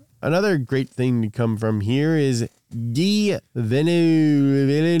caps. Another great thing to come from here is Guy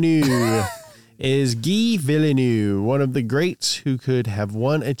Villeneuve. Is Guy Villeneuve, one of the greats who could have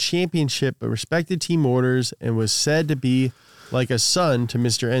won a championship but respected team orders and was said to be like a son to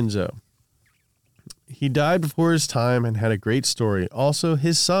Mr. Enzo. He died before his time and had a great story. Also,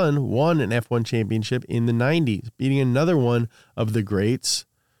 his son won an F1 championship in the 90s, beating another one of the greats,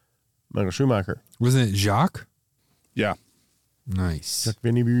 Michael Schumacher. Wasn't it Jacques? Yeah. Nice. Jacques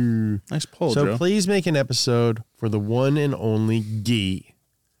Villeneuve. Nice pull, So Joe. please make an episode for the one and only Guy.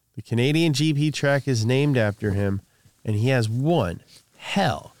 The Canadian GP track is named after him, and he has one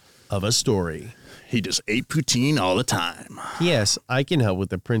hell of a story. He just ate poutine all the time. P.S. I can help with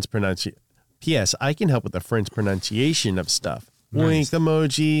the French pronunciation of stuff. Nice. Wink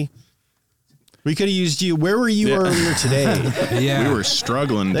emoji. We could have used you. Where were you earlier today? Yeah. We were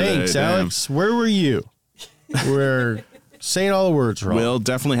struggling today. Thanks, Alex. Where were you? We're saying all the words wrong. We'll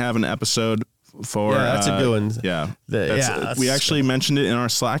definitely have an episode for... Yeah, that's a good one. Yeah. That's we actually mentioned it in our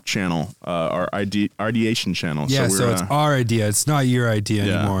Slack channel, our ideation channel. Yeah, so it's our idea. It's not your idea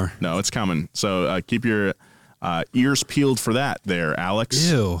anymore. No, it's coming. So keep your ears peeled for that there,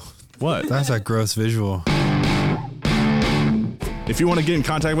 Alex. Ew. What? That's a gross visual. If you want to get in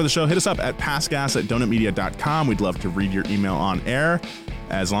contact with the show, hit us up at passgas@donutmedia.com. We'd love to read your email on air,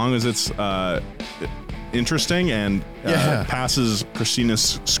 as long as it's interesting and passes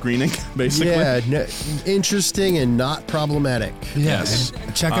Christina's screening, basically. Yeah, interesting and not problematic. Yes.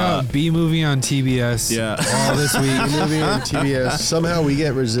 And check out B-Movie on TBS all this week. B-Movie on TBS. Somehow we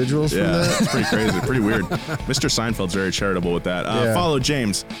get residuals from that. It's pretty crazy. Pretty weird. Mr. Seinfeld's very charitable with that. Follow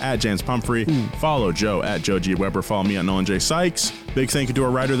James at James Pumphrey. Follow Joe at Joe G. Weber. Follow me at Nolan J. Sykes. Big thank you to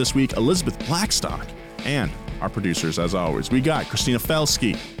our writer this week, Elizabeth Blackstock. And our producers, as always. We got Christina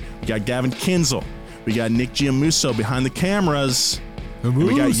Felsky. We got Gavin Kinzel. We got Nick Giamusso behind the cameras. And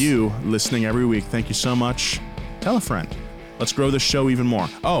we got you listening every week. Thank you so much. Tell a friend. Let's grow this show even more.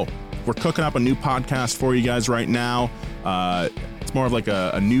 Oh, we're cooking up a new podcast for you guys right now. It's more of like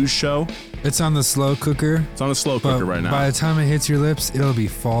a news show. It's on the slow cooker. It's on the slow cooker right now. By the time it hits your lips, it'll be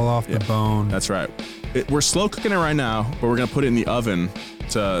fall off the bone. That's right. We're slow cooking it right now, but we're going to put it in the oven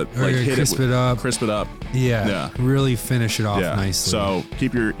to crisp it up. Crisp it up. Yeah. Really finish it off nicely. So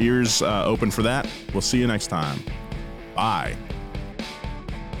keep your ears open for that. We'll see you next time. Bye.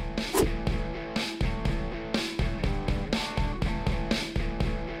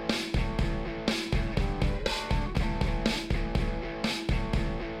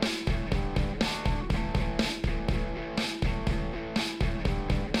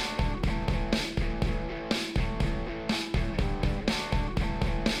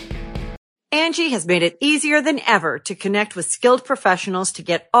 Angie has made it easier than ever to connect with skilled professionals to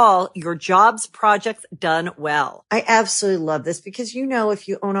get all your jobs projects done well. I absolutely love this because, if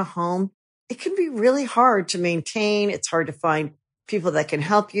you own a home, it can be really hard to maintain. It's hard to find people that can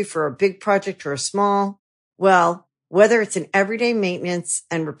help you for a big project or a small. Well, whether it's in everyday maintenance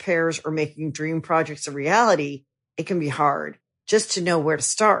and repairs or making dream projects a reality, it can be hard just to know where to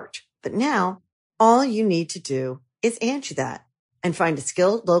start. But now all you need to do is Angie that and find a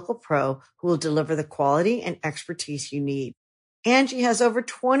skilled local pro who will deliver the quality and expertise you need. Angie has over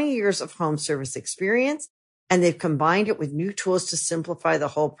 20 years of home service experience, and they've combined it with new tools to simplify the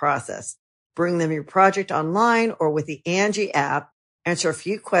whole process. Bring them your project online or with the Angie app, answer a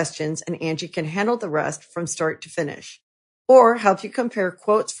few questions, and Angie can handle the rest from start to finish. Or help you compare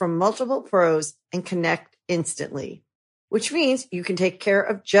quotes from multiple pros and connect instantly, which means you can take care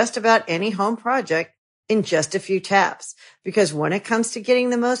of just about any home project in just a few taps. Because when it comes to getting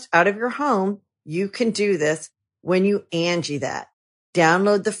the most out of your home, you can do this when you Angie that.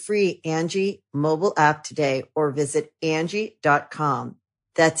 Download the free Angie mobile app today or visit Angie.com.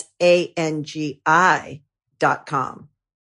 That's ANGI.com.